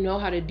you know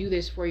how to do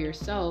this for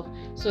yourself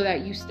so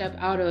that you step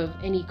out of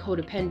any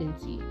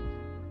codependency.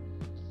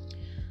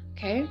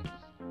 Okay?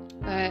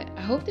 But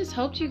I hope this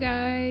helped you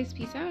guys.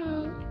 Peace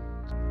out.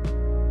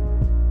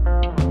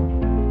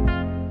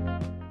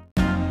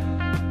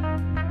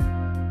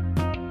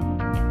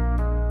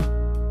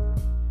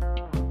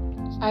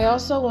 I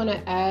also want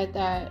to add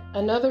that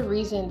another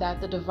reason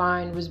that the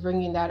divine was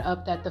bringing that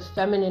up, that the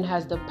feminine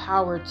has the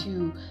power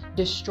to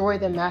destroy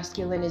the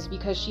masculine, is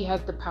because she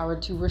has the power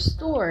to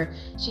restore.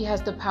 She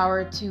has the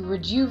power to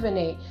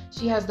rejuvenate.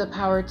 She has the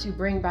power to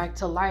bring back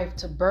to life,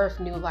 to birth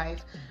new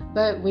life.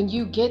 But when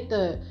you get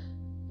the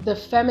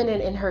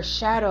feminine in her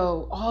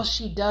shadow, all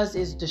she does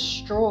is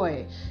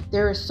destroy.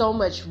 There is so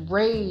much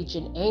rage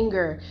and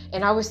anger.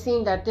 And I was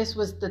seeing that this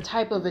was the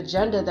type of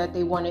agenda that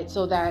they wanted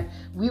so that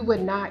we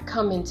would not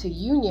come into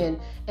union.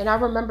 And I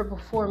remember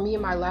before me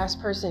and my last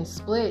person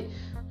split,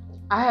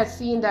 I had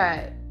seen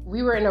that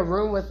we were in a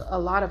room with a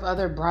lot of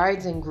other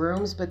brides and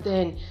grooms, but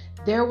then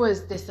there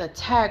was this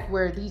attack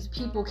where these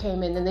people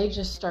came in and they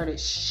just started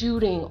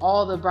shooting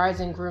all the brides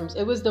and grooms.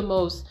 It was the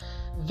most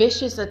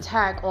vicious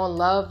attack on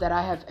love that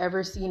I have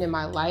ever seen in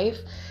my life.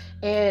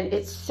 And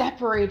it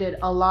separated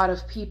a lot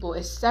of people.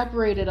 It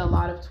separated a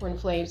lot of twin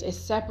flames. It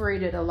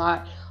separated a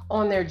lot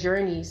on their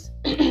journeys.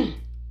 And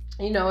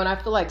I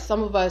feel like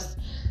some of us,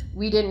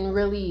 we didn't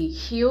really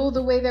heal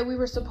the way that we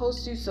were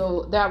supposed to.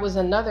 So that was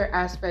another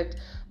aspect.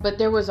 But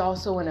there was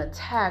also an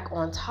attack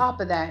on top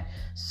of that.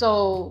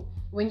 So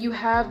when you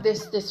have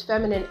this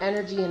feminine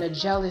energy and a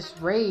jealous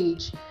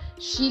rage,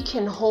 she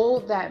can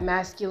hold that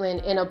masculine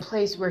in a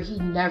place where he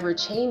never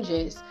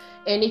changes.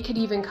 And it could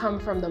even come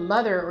from the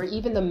mother, or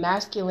even the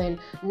masculine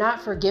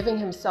not forgiving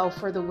himself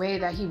for the way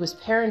that he was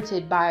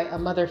parented by a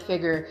mother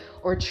figure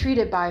or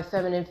treated by a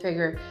feminine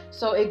figure.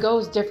 So it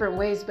goes different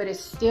ways, but it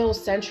still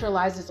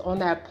centralizes on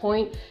that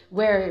point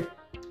where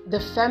the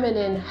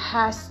feminine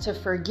has to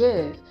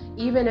forgive,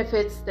 even if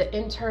it's the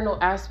internal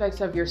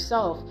aspects of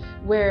yourself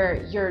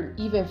where you're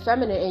even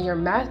feminine and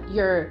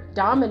you're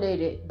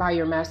dominated by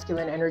your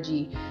masculine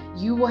energy.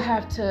 You will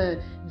have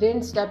to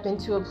then step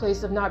into a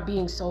place of not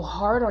being so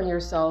hard on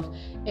yourself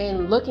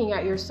and looking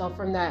at yourself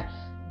from that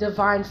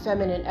divine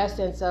feminine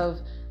essence of,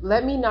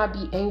 let me not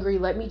be angry.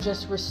 Let me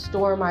just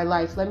restore my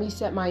life. Let me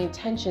set my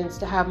intentions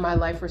to have my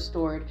life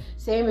restored.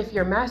 Same if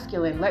you're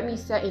masculine. Let me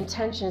set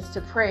intentions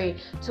to pray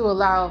to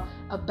allow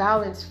a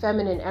balanced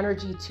feminine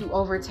energy to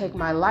overtake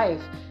my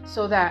life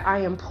so that I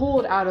am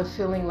pulled out of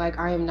feeling like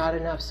I am not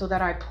enough, so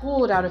that I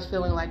pulled out of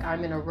feeling like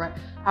I'm in a rut,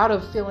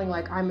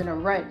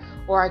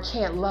 or I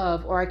can't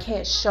love, or I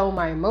can't show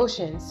my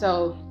emotions.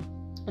 So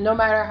no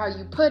matter how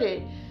you put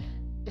it,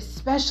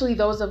 especially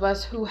those of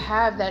us who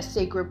have that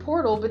sacred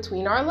portal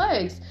between our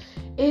legs,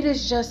 it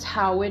is just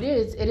how it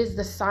is. It is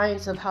the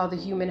science of how the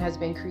human has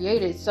been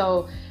created.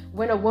 So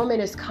when a woman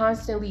is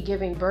constantly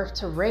giving birth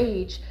to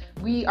rage,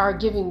 we are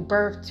giving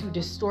birth to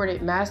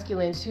distorted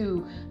masculines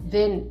who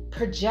then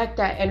project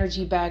that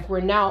energy back,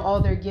 where now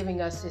all they're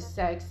giving us is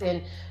sex,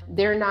 and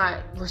they're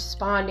not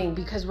responding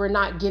because we're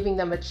not giving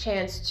them a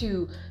chance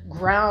to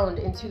ground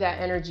into that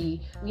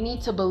energy. We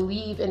need to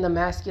believe in the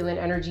masculine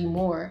energy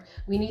more.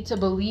 We need to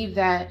believe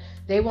that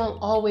they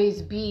won't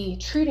always be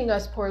treating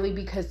us poorly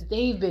because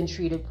they've been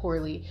treated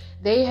poorly.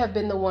 They have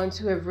been the ones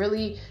who have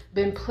really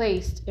been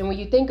placed. And when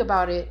you think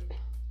about it,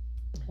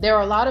 there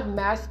are a lot of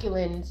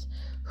masculines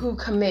who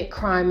commit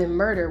crime and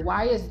murder.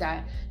 Why is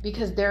that?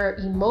 Because their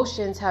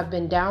emotions have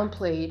been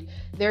downplayed.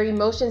 Their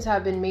emotions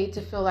have been made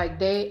to feel like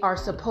they are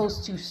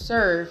supposed to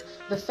serve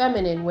the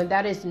feminine, when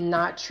that is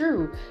not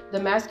true. The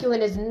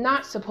masculine is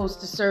not supposed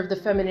to serve the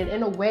feminine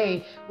in a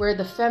way where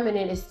the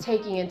feminine is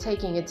taking and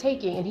taking and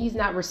taking, and he's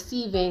not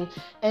receiving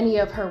any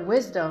of her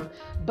wisdom.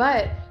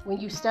 But when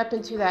you step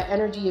into that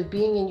energy of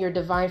being in your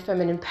divine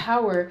feminine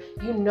power,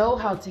 you know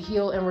how to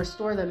heal and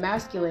restore the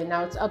masculine.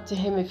 Now it's up to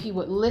him if he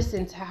would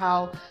listen to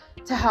how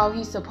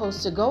he's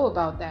supposed to go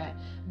about that.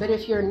 But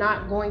if you're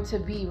not going to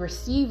be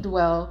received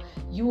well,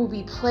 you will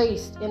be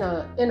placed in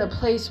a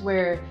place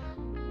where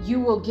you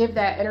will give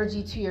that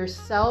energy to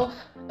yourself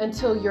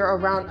until you're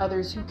around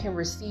others who can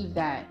receive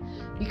that.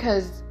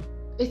 Because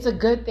it's a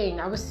good thing.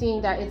 I was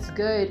seeing that it's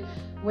good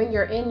when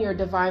you're in your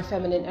divine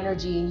feminine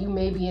energy and you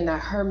may be in that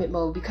hermit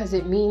mode, because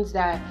it means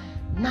that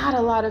not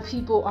a lot of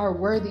people are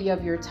worthy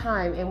of your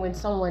time. And when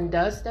someone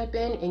does step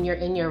in and you're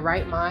in your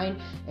right mind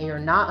and you're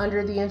not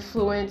under the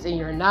influence and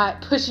you're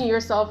not pushing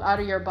yourself out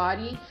of your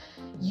body,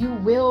 you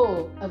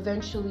will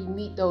eventually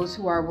meet those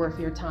who are worth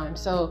your time.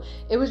 So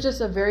it was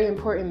just a very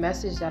important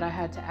message that I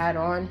had to add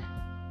on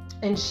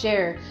and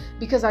share,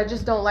 because I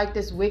just don't like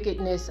this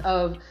wickedness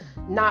of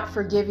not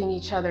forgiving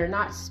each other,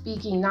 not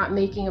speaking, not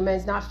making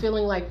amends, not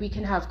feeling like we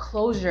can have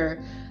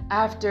closure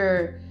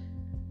after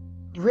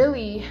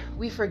really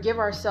we forgive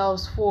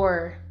ourselves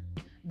for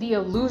the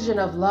illusion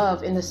of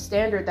love and the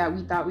standard that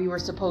we thought we were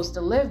supposed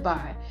to live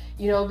by,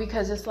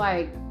 because it's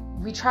like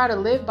we try to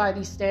live by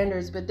these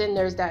standards, but then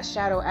there's that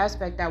shadow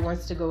aspect that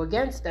wants to go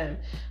against them.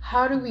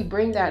 How do we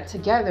bring that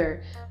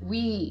together?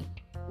 We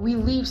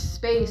leave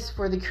space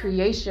for the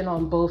creation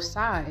on both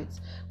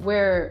sides,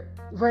 where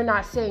we're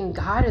not saying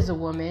God is a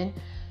woman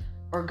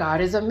or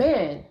God is a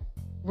man.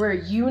 We're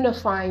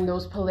unifying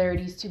those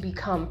polarities to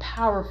become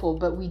powerful,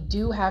 but we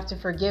do have to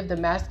forgive the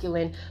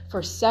masculine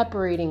for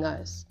separating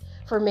us,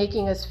 for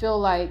making us feel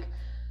like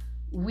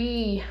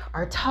we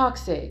are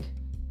toxic,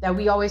 that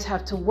we always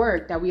have to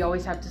work, that we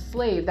always have to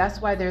slave.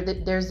 That's why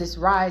there's this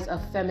rise of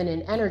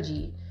feminine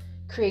energy,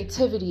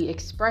 creativity,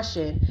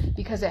 expression,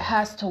 because it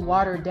has to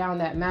water down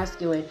that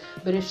masculine.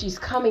 But if she's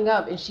coming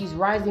up and she's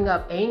rising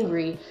up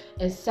angry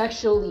and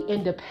sexually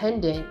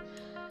independent,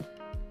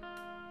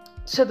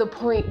 to the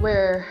point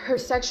where her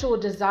sexual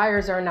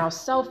desires are now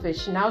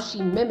selfish, now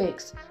she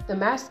mimics the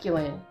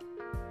masculine.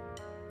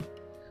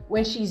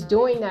 When she's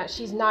doing that,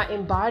 she's not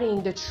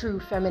embodying the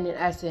true feminine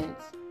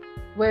essence,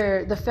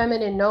 where the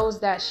feminine knows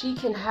that she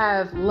can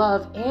have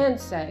love and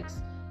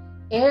sex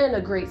and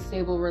a great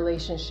stable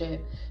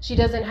relationship. She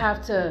doesn't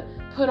have to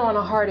put on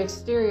a hard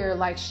exterior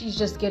like she's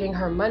just getting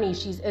her money.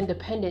 She's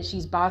independent.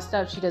 She's bossed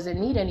up. She doesn't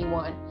need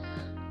anyone.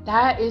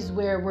 That is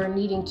where we're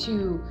needing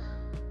to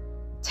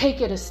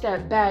take it a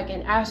step back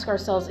and ask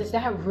ourselves, is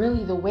that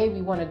really the way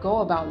we want to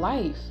go about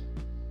life?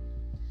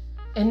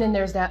 And then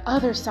there's that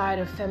other side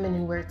of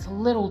feminine where it's a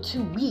little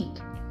too weak.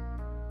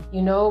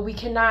 We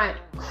cannot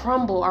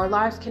crumble. Our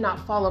lives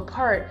cannot fall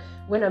apart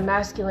when a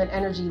masculine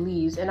energy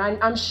leaves. And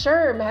I'm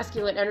sure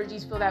masculine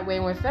energies feel that way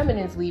when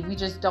feminines leave. We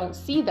just don't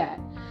see that.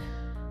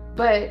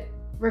 But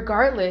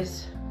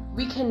regardless,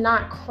 we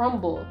cannot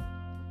crumble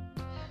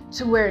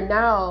to where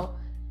now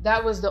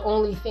that was the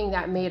only thing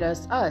that made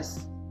us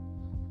us.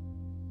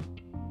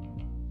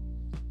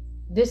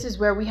 This is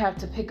where we have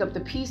to pick up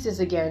the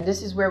pieces again.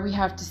 This is where we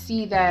have to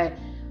see that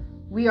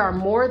we are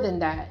more than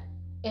that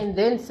and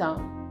then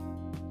some.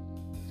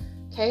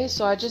 Okay,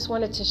 so I just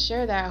wanted to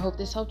share that. I hope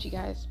this helped you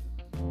guys.